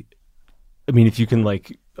way. I mean, if you can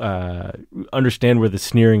understand where the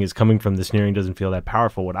sneering is coming from, the sneering doesn't feel that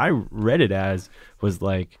powerful. What I read it as was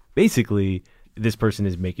basically, this person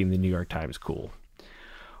is making the New York Times cool.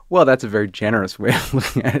 Well, that's a very generous way of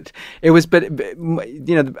looking at it. It was, but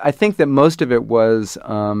I think that most of it was,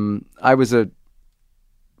 I was a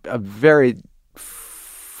very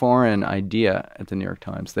foreign idea at the New York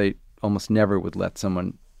Times. They almost never would let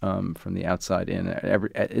someone from the outside in.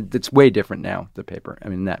 It's way different now, the paper,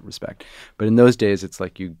 in that respect. But in those days, it's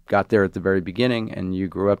you got there at the very beginning, and you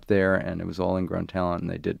grew up there, and it was all ingrown talent,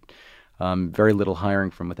 and they did very little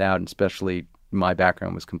hiring from without, and especially my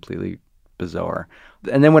background was completely bizarre.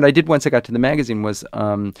 And then what I did once I got to the magazine was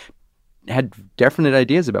had definite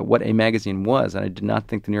ideas about what a magazine was, and I did not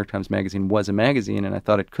think the New York Times Magazine was a magazine, and I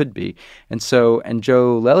thought it could be. And so,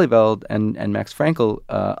 Joe Lelyveld and Max Frankel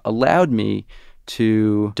allowed me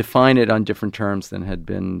to define it on different terms than had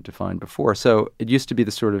been defined before. So it used to be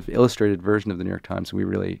the sort of illustrated version of the New York Times. We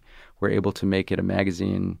really were able to make it a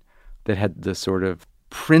magazine that had the sort of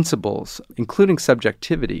principles, including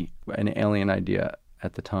subjectivity, an alien idea,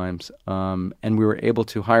 at the Times, and we were able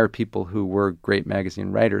to hire people who were great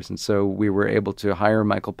magazine writers. And so we were able to hire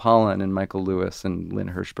Michael Pollan and Michael Lewis and Lynn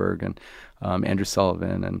Hirschberg and Andrew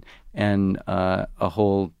Sullivan and a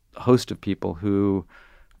whole host of people who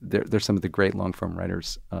they're some of the great long-form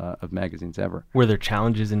writers of magazines ever. Were there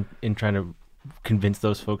challenges in trying to convince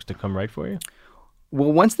those folks to come write for you?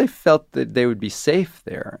 Well, once they felt that they would be safe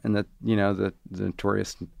there and that, the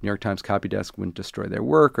notorious New York Times copy desk wouldn't destroy their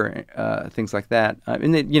work or things like that.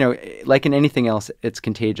 Like in anything else, it's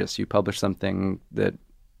contagious. You publish something that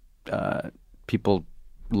people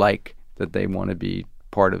like, that they want to be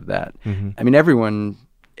part of that. Mm-hmm. I mean, everyone,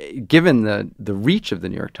 given the reach of the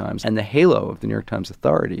New York Times and the halo of the New York Times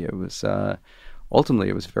authority, it was ultimately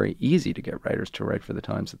it was very easy to get writers to write for the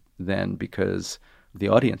Times then because the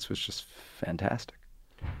audience was just fantastic.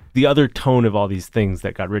 The other tone of all these things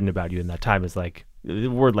that got written about you in that time is like the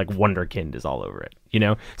word like wonderkind is all over it,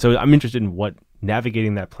 So I'm interested in what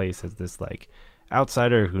navigating that place as this like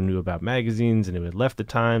outsider who knew about magazines and who had left the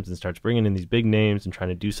Times and starts bringing in these big names and trying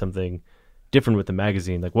to do something different with the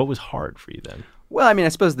magazine. Like, what was hard for you then? Well, I mean, I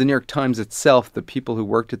suppose the New York Times itself, the people who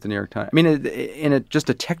worked at the New York Times, I mean, in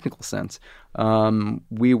just a technical sense,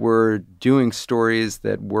 we were doing stories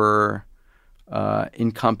that were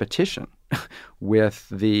in competition with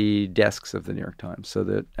the desks of the New York Times. So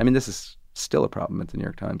that, I mean, this is still a problem at the New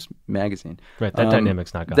York Times Magazine. Right, that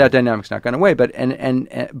dynamic's not gone. That dynamic's not gone away. But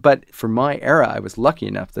but for my era, I was lucky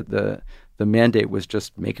enough that the mandate was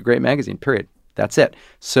just make a great magazine. Period. That's it.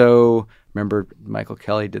 So remember, Michael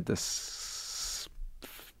Kelly did this,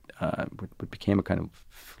 what became a kind of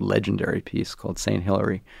legendary piece called St.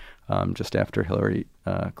 Hillary, just after Hillary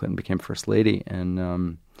Clinton became First Lady,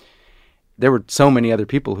 and there were so many other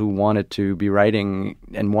people who wanted to be writing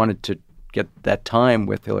and wanted to get that time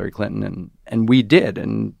with Hillary Clinton, and we did,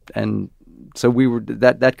 and so we were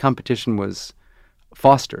that competition was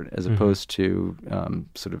fostered as opposed to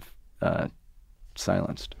sort of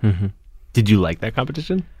silenced. Mm-hmm. Did you like that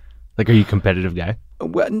competition? Like, are you a competitive guy?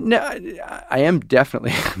 Well, no, I am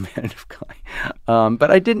definitely a competitive guy, but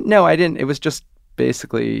I didn't. No, I didn't. It was just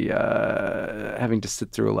basically having to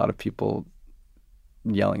sit through a lot of people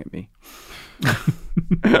yelling at me.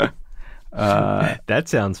 That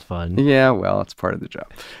sounds fun. Yeah, well, it's part of the job.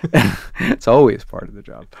 It's always part of the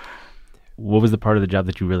job. What was the part of the job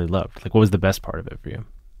that you really loved? Like, what was the best part of it for you?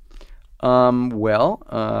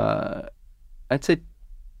 I'd say,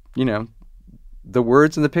 the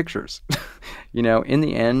words and the pictures. In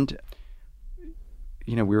the end,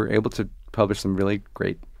 we were able to publish some really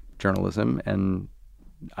great journalism, and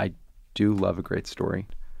I do love a great story.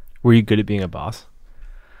 Were you good at being a boss?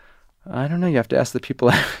 I don't know. You have to ask the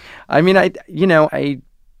people. I mean, I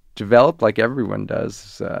developed, like everyone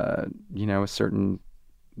does, a certain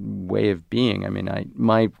way of being. I mean,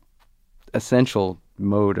 my essential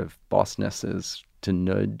mode of bossness is to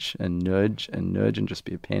nudge and nudge and nudge and just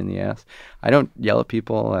be a pain in the ass. I don't yell at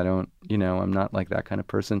people. I don't, I'm not like that kind of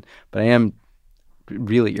person, but I am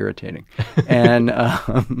really irritating. And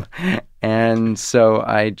so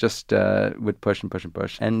I just would push and push and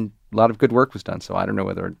push. And a lot of good work was done. So I don't know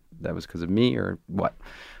whether that was because of me or what.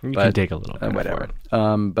 You can take a little credit whatever.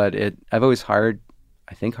 For it. But I've always hired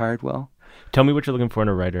well. Tell me what you're looking for in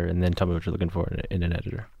a writer, and then tell me what you're looking for in an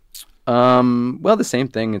editor. Well, the same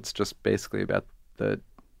thing. It's just basically about the,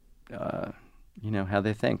 how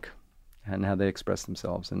they think and how they express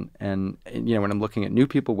themselves. And when I'm looking at new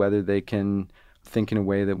people, whether they can think in a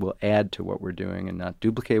way that will add to what we're doing and not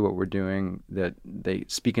duplicate what we're doing, that they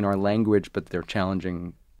speak in our language, but they're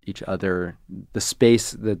challenging each other. The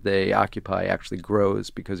space that they occupy actually grows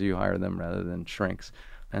because you hire them rather than shrinks.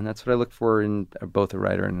 And that's what I look for in both a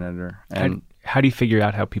writer and an editor. And how do you figure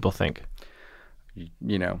out how people think?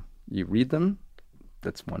 You read them.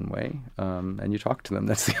 That's one way. And you talk to them.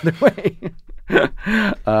 That's the other way.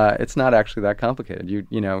 It's not actually that complicated.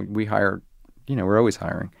 We hire, we're always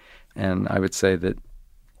hiring. And I would say that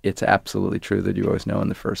it's absolutely true that you always know in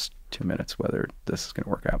the first 2 minutes whether this is going to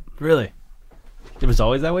work out. Really? It was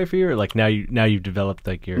always that way for you, or like now you've developed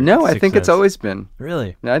like your No, I think sense? It's always been.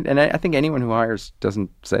 Really? I think anyone who hires doesn't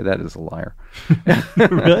say that is a liar.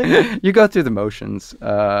 Really? You go through the motions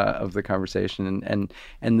of the conversation,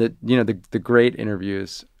 and the great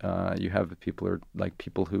interviews you have with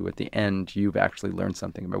people who at the end you've actually learned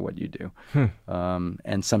something about what you do,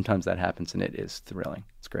 and sometimes that happens, and it is thrilling.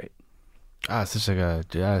 It's great. Such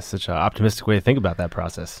an optimistic way to think about that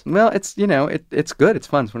process. Well, it's it's good. It's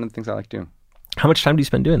fun. It's one of the things I like doing. How much time do you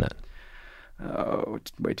spend doing that? Oh, it's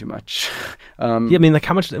way too much. Yeah, I mean, like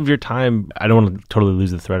how much of your time, I don't want to totally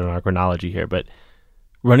lose the thread on our chronology here, but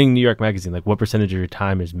running New York Magazine, like what percentage of your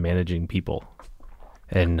time is managing people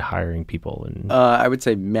and hiring people? And I would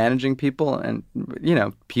say managing people, and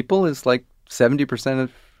people is like 70%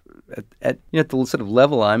 of at the sort of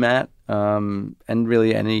level I'm at, and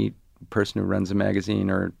really any person who runs a magazine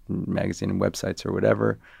and websites or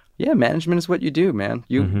whatever. Yeah, management is what you do, man.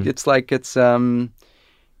 It's like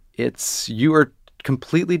you are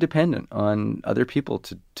completely dependent on other people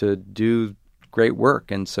to do great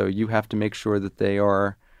work, and so you have to make sure that they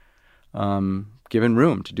are given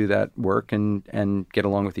room to do that work and get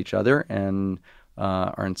along with each other and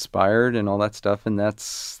are inspired and all that stuff, and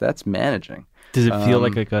that's managing. Does it feel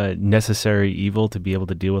like a necessary evil to be able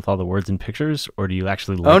to deal with all the words and pictures, or do you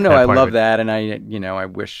actually like Oh no, that I part love of it? that, and I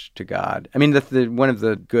wish to God. I mean, one of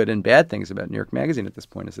the good and bad things about New York Magazine at this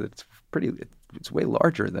point is that it's way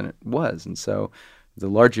larger than it was, and so the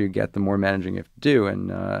larger you get, the more managing you have to do,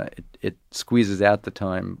 and it squeezes out the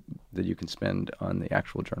time that you can spend on the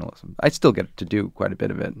actual journalism. I still get to do quite a bit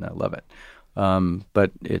of it, and I love it,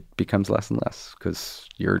 but it becomes less and less because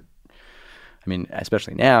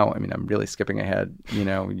especially now, I'm really skipping ahead.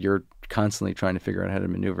 You're constantly trying to figure out how to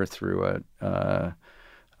maneuver through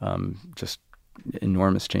just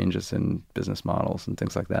enormous changes in business models and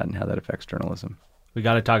things like that and how that affects journalism. We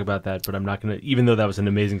got to talk about that, but I'm not going to, even though that was an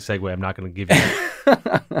amazing segue, I'm not going to give you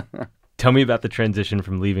Tell me about the transition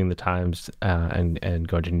from leaving the Times and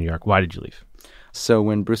going to New York. Why did you leave? So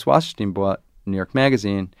when Bruce Wasserstein bought New York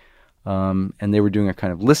Magazine, and they were doing a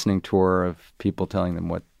kind of listening tour of people telling them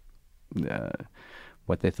what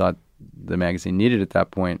they thought the magazine needed at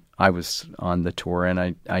that point, I was on the tour,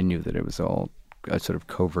 and I knew that it was all a sort of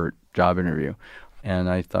covert job interview. And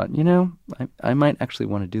I thought, I might actually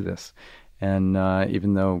want to do this. And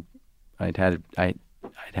even though I'd had I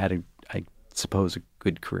suppose, a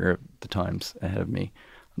good career at the Times ahead of me,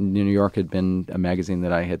 New York had been a magazine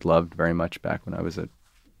that I had loved very much back when I was a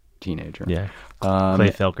teenager. Yeah, Clay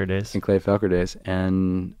Felker days. In Clay Felker days.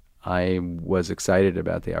 And I was excited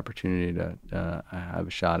about the opportunity to have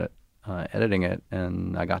a shot at editing it,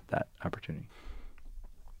 and I got that opportunity.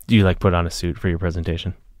 Do you put on a suit for your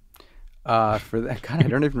presentation? For that, God, I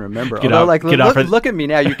don't even remember. Look at me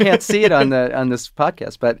now. You can't see it on this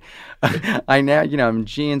podcast, but I now, I'm in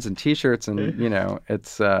jeans and t-shirts, and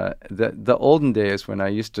it's the olden days when I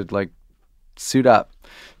used to suit up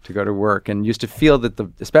to go to work, and used to feel that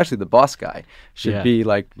especially the boss guy should be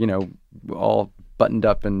all buttoned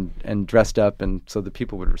up and dressed up, and so the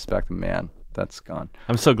people would respect the man. That's gone.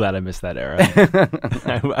 I'm so glad I missed that era.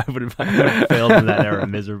 I would have failed in that era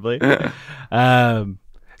miserably.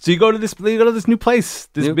 So you go to this new place,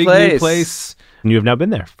 new place, and you have now been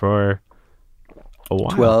there for a while.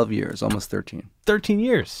 12 years, almost 13. 13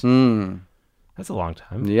 years. That's a long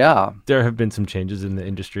time. Yeah. There have been some changes in the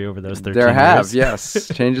industry over those 13 years. There have, yes.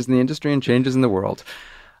 Changes in the industry and changes in the world.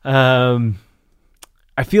 I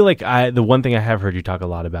feel like the one thing I have heard you talk a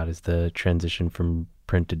lot about is the transition from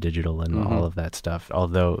print to digital and all of that stuff.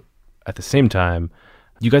 Although at the same time,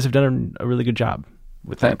 you guys have done a really good job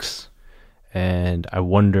with Thanks. that. And I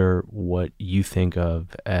wonder what you think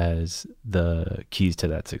of as the keys to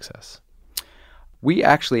that success. We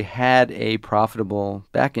actually had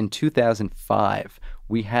back in 2005,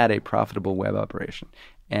 we had a profitable web operation.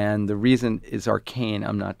 And the reason is arcane.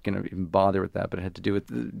 I'm not going to even bother with that, but it had to do with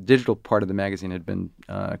the digital part of the magazine had been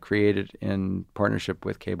created in partnership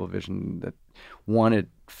with Cablevision that wanted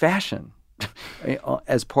fashion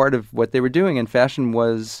as part of what they were doing. And fashion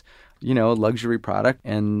was, a luxury product.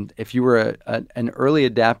 And if you were an early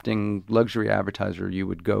adapting luxury advertiser, you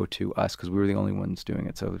would go to us because we were the only ones doing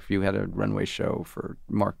it. So if you had a runway show for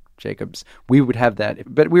Marc Jacobs, we would have that.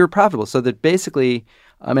 But we were profitable. So that basically,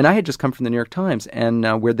 I had just come from the New York Times,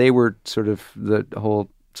 and where they were sort of the whole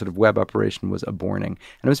sort of web operation was aborting. And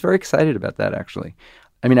I was very excited about that, actually.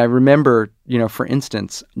 I remember, for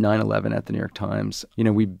instance, 9/11 at the New York Times,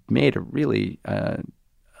 we made a really one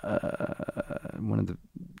of the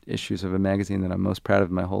issues of a magazine that I'm most proud of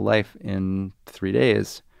in my whole life in 3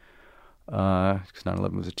 days, because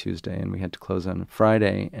 9/11 was a Tuesday and we had to close on a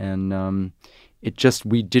Friday, and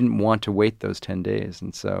we didn't want to wait those 10 days,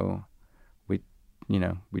 and so we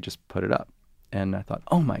just put it up. And I thought,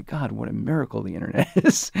 oh my God, what a miracle the internet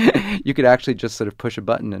is. You could actually just sort of push a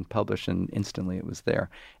button and publish, and instantly it was there.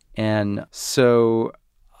 And so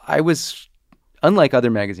I was, unlike other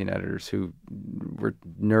magazine editors who were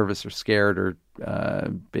nervous or scared or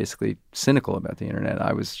basically cynical about the internet,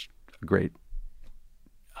 I was a great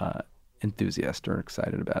enthusiast or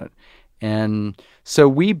excited about it. And so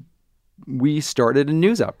we started a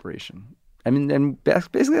news operation. And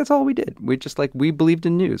basically that's all we did. We believed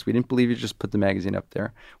in news. We didn't believe you just put the magazine up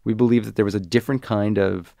there. We believed that there was a different kind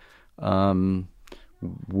of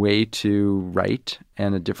way to write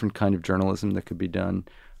and a different kind of journalism that could be done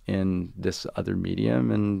in this other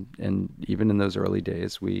medium. And even in those early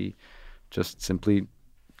days, we just simply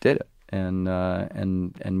did it.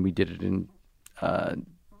 And we did it in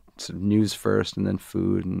sort of news first, and then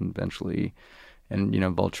food, and eventually,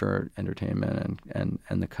 and Vulture Entertainment, and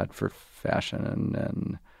The Cut for fashion,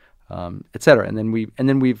 and et cetera. And then we've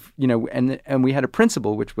and we had a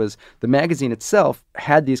principle, which was the magazine itself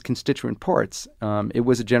had these constituent parts. It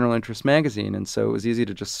was a general interest magazine, and so it was easy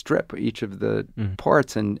to just strip each of the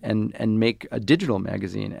parts and make a digital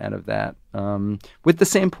magazine out of that with the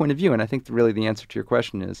same point of view. And I think really the answer to your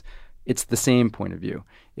question is, it's the same point of view,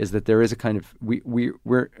 is that there is a kind of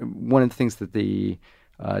we're one of the things that the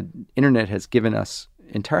internet has given us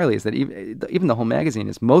entirely is that even the whole magazine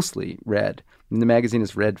is mostly read. I mean, the magazine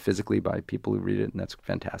is read physically by people who read it, and that's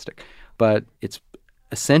fantastic. But its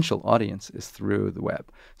essential audience is through the web.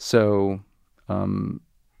 So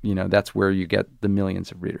that's where you get the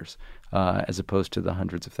millions of readers, as opposed to the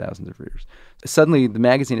hundreds of thousands of readers. Suddenly, the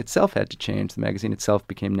magazine itself had to change. The magazine itself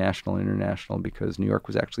became national and international because New York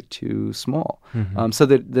was actually too small. So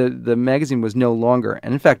the magazine was no longer,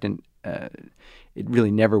 and in fact, it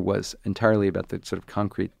really never was entirely about the sort of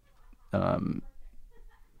concrete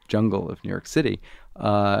jungle of New York City,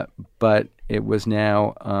 but it was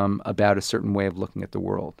now about a certain way of looking at the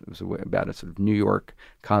world. It was about a sort of New York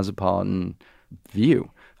cosmopolitan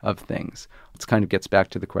view of things. It kind of gets back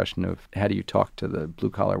to the question of how do you talk to the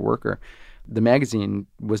blue-collar worker. The magazine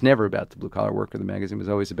was never about the blue-collar worker. The magazine was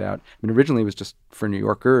always about, originally it was just for New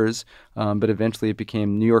Yorkers, but eventually it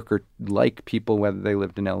became New Yorker-like people, whether they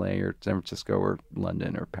lived in L.A. or San Francisco or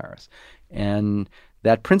London or Paris. And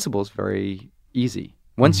that principle is very easy.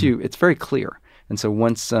 It's very clear. And so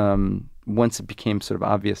once it became sort of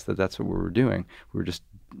obvious that that's what we were doing,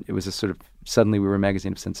 it was a sort of, suddenly we were a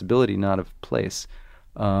magazine of sensibility, not of place,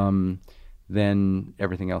 then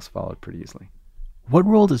everything else followed pretty easily. What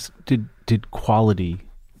role did quality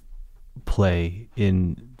play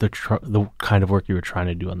in the kind of work you were trying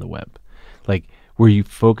to do on the web? Like, were you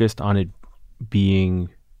focused on it being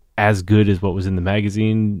as good as what was in the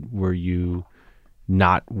magazine? Were you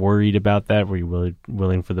not worried about that? Were you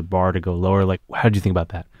willing for the bar to go lower? Like, how did you think about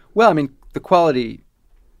that? Well, the quality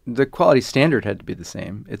standard had to be the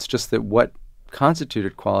same. It's just that what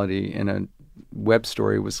constituted quality in a web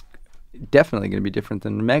story was definitely going to be different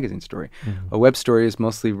than a magazine story. A web story is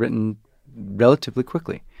mostly written relatively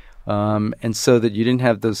quickly. And so that you didn't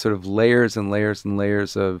have those sort of layers and layers and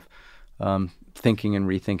layers of thinking and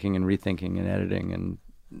rethinking and editing and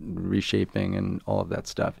reshaping and all of that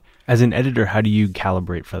stuff. As an editor, how do you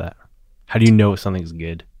calibrate for that? How do you know if something's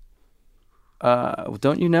good?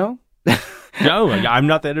 Don't you know? No, I'm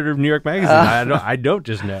not the editor of New York Magazine. I don't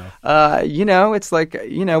just know. It's like,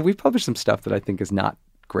 we've published some stuff that I think is not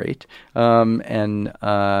great. And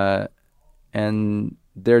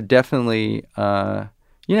they're definitely,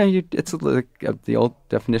 it's like the old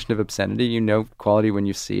definition of obscenity. You know quality when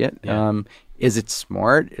you see it. Yeah. Is it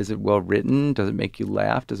smart? Is it well written? Does it make you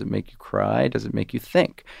laugh? Does it make you cry? Does it make you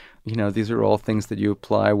think? These are all things that you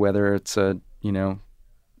apply, whether it's a,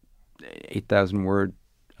 8,000 word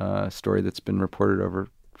story that's been reported over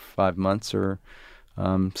 5 months, or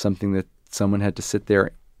something that someone had to sit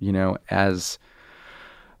there, as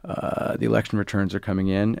the election returns are coming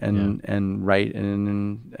in and write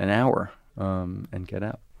in an hour and get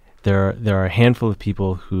out. There are a handful of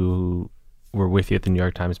people who were with you at the New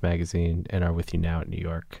York Times Magazine and are with you now at New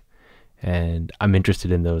York. And I'm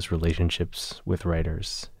interested in those relationships with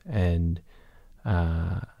writers and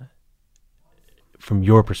from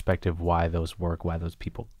your perspective, why those work, why those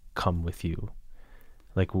people come with you.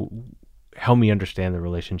 Like, help me understand the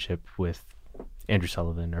relationship with Andrew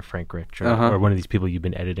Sullivan or Frank Rich or one of these people you've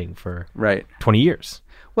been editing for 20 years.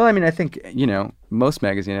 Well, I think, most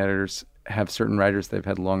magazine editors have certain writers they've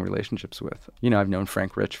had long relationships with. I've known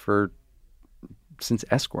Frank Rich since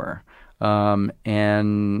Esquire.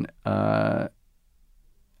 And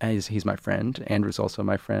he's my friend. Andrew's also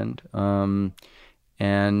my friend.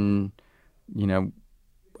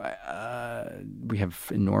 We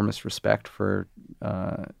have enormous respect for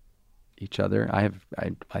each other. I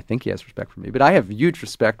think he has respect for me, but I have huge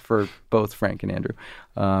respect for both Frank and Andrew,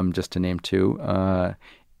 just to name two.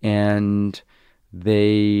 And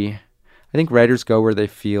I think writers go where they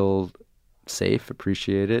feel safe,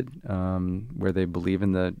 appreciated, where they believe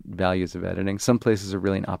in the values of editing. Some places are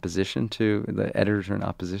really in opposition to, the editors are in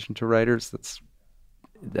opposition to writers.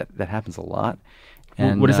 That happens a lot.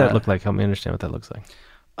 And what does that look like? Help me understand what that looks like.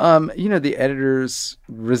 The editors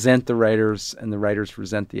resent the writers, and the writers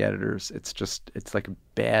resent the editors. It's like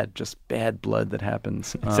bad blood that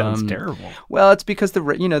happens. It sounds terrible. Well, it's because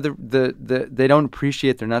they don't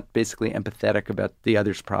appreciate. They're not basically empathetic about the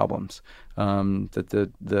other's problems. That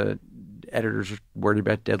the editors are worried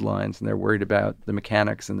about deadlines, and they're worried about the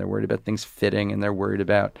mechanics, and they're worried about things fitting, and they're worried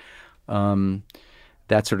about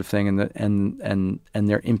that sort of thing, and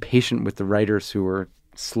they're impatient with the writers who are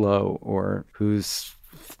slow or whose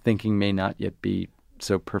thinking may not yet be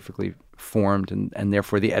so perfectly formed, and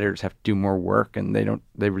therefore the editors have to do more work, and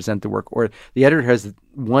they resent the work, or the editor has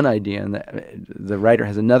one idea and the writer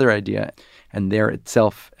has another idea, and they're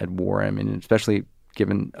itself at war. I mean, especially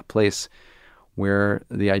given a place where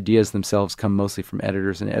the ideas themselves come mostly from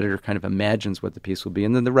editors, and the editor kind of imagines what the piece will be,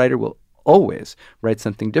 and then the writer will always write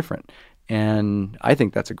something different. And I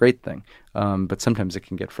think that's a great thing, but sometimes it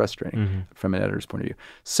can get frustrating from an editor's point of view.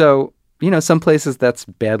 So, some places that's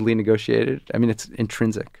badly negotiated. I mean, it's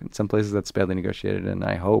intrinsic. In some places that's badly negotiated, and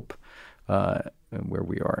I hope where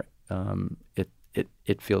we are,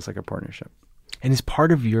 it feels like a partnership. And is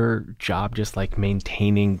part of your job just like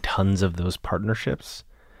maintaining tons of those partnerships?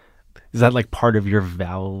 Is that like part of your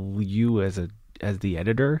value as the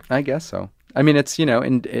editor? I guess so. I mean, it's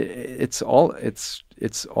and it's all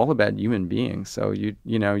about human beings. So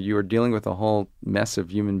you are dealing with a whole mess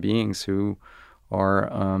of human beings who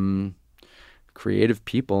are creative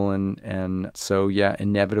people, and so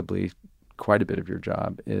inevitably, quite a bit of your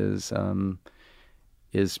job is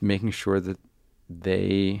making sure that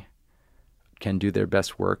they can do their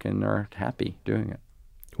best work and are happy doing it.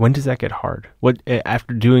 When does that get hard? What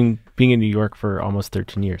after being in New York for almost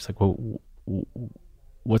 13 years? Like,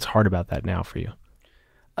 what's hard about that now for you?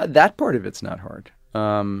 That part of it's not hard.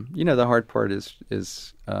 The hard part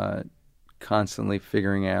is constantly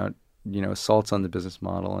figuring out, assaults on the business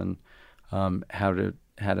model and how to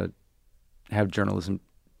have journalism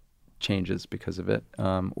changes because of it,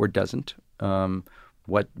 or doesn't.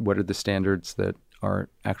 What are the standards that are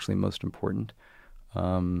actually most important?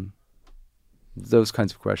 Those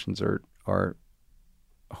kinds of questions are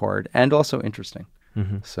hard and also interesting.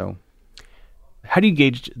 Mm-hmm. So, how do you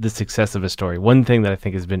gauge the success of a story? One thing that I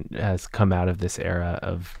think has come out of this era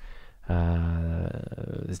of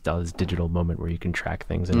this digital moment where you can track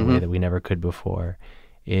things in a way that we never could before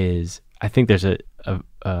is I think there's a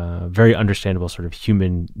very understandable sort of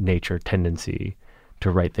human nature tendency to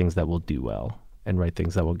write things that will do well and write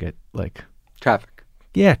things that will get like traffic.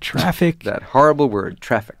 Yeah, traffic. That horrible word,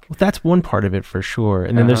 traffic. Well, that's one part of it for sure.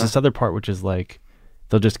 And then there's this other part which is like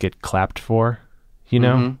they'll just get clapped for,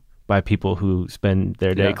 by people who spend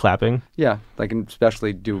their day clapping. Yeah, like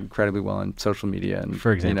especially do incredibly well on social media and,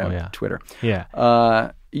 for example, Twitter. Yeah.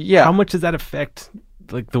 How much does that affect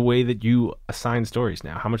like the way that you assign stories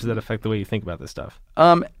now? How much does that affect the way you think about this stuff?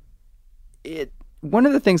 One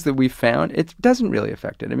of the things that we found, it doesn't really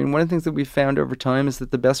affect it. I mean, one of the things that we found over time is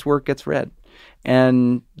that the best work gets read.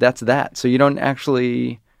 And that's that. So you don't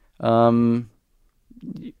actually, you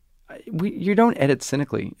don't edit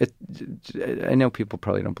cynically. I know people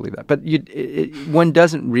probably don't believe that, but one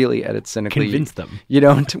doesn't really edit cynically. Convince them. You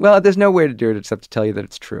don't. Well, there's no way to do it except to tell you that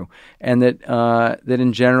it's true, and that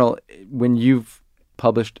in general, when you've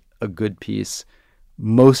published a good piece,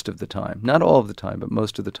 most of the time, not all of the time, but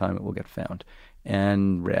most of the time, it will get found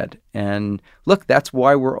and read. And look, that's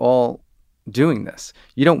why we're all doing this.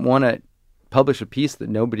 You don't want to publish a piece that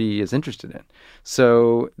nobody is interested in.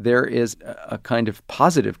 So there is a kind of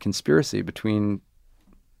positive conspiracy between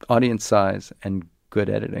audience size and good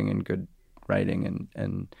editing and good writing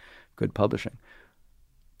and good publishing.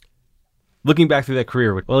 Looking back through that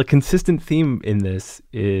career, well, a consistent theme in this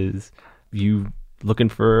is you looking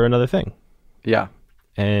for another thing. Yeah.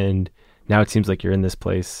 And now it seems like you're in this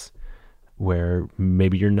place where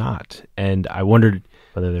maybe you're not. And I wondered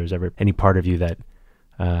whether there's ever any part of you that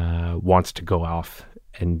wants to go off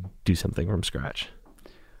and do something from scratch.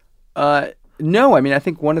 No, I mean, I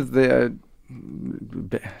think one of the,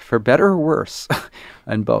 for better or worse,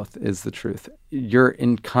 and both is the truth. You're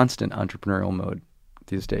in constant entrepreneurial mode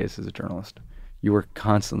these days as a journalist. You are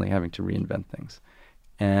constantly having to reinvent things.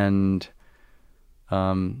 And,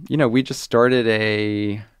 we just started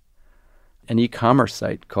an e-commerce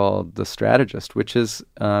site called The Strategist, which is,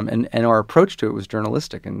 and our approach to it was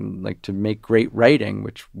journalistic and like to make great writing,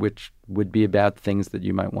 which would be about things that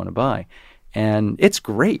you might want to buy. And it's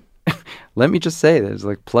great. Let me just say that,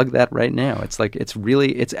 like, plug that right now. It's like,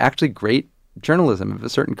 it's actually great journalism of a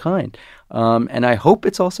certain kind. And I hope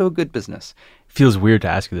it's also a good business. It feels weird to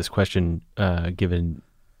ask you this question, given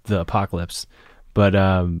the apocalypse, but,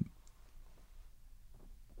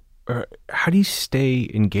 how do you stay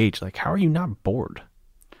engaged? Like, how are you not bored?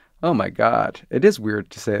 Oh my God. It is weird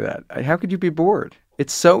to say that. How could you be bored?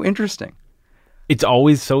 It's so interesting. It's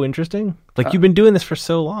always so interesting. Like you've been doing this for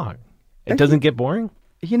so long. It doesn't get boring?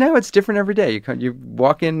 You know, it's different every day. You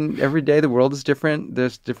walk in every day. The world is different.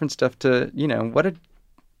 There's different stuff to,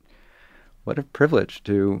 what a privilege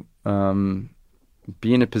to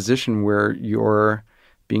be in a position where you're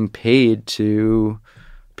being paid to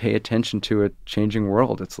pay attention to a changing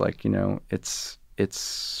world. It's like, it's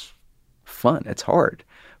fun. It's hard.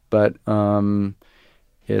 But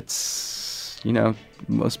it's,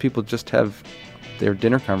 most people just have their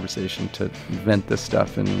dinner conversation to vent this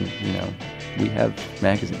stuff. And, we have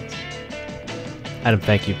magazines. Adam,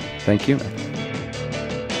 thank you. Thank you.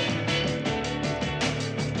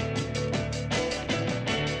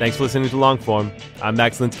 Thanks for listening to Longform. I'm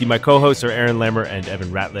Max Linsky. My co-hosts are Aaron Lammer and Evan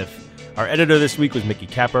Ratliff. Our editor this week was Mickey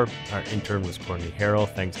Capper. Our intern was Courtney Harrell.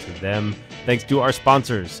 Thanks to them. Thanks to our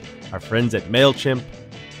sponsors, our friends at MailChimp,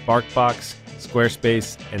 BarkBox,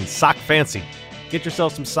 Squarespace, and Sock Fancy. Get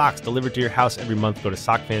yourself some socks delivered to your house every month. Go to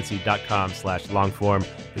sockfancy.com/longform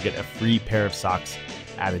to get a free pair of socks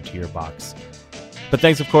added to your box. But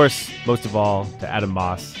thanks, of course, most of all, to Adam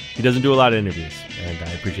Moss. He doesn't do a lot of interviews, and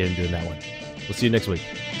I appreciate him doing that one. We'll see you next week.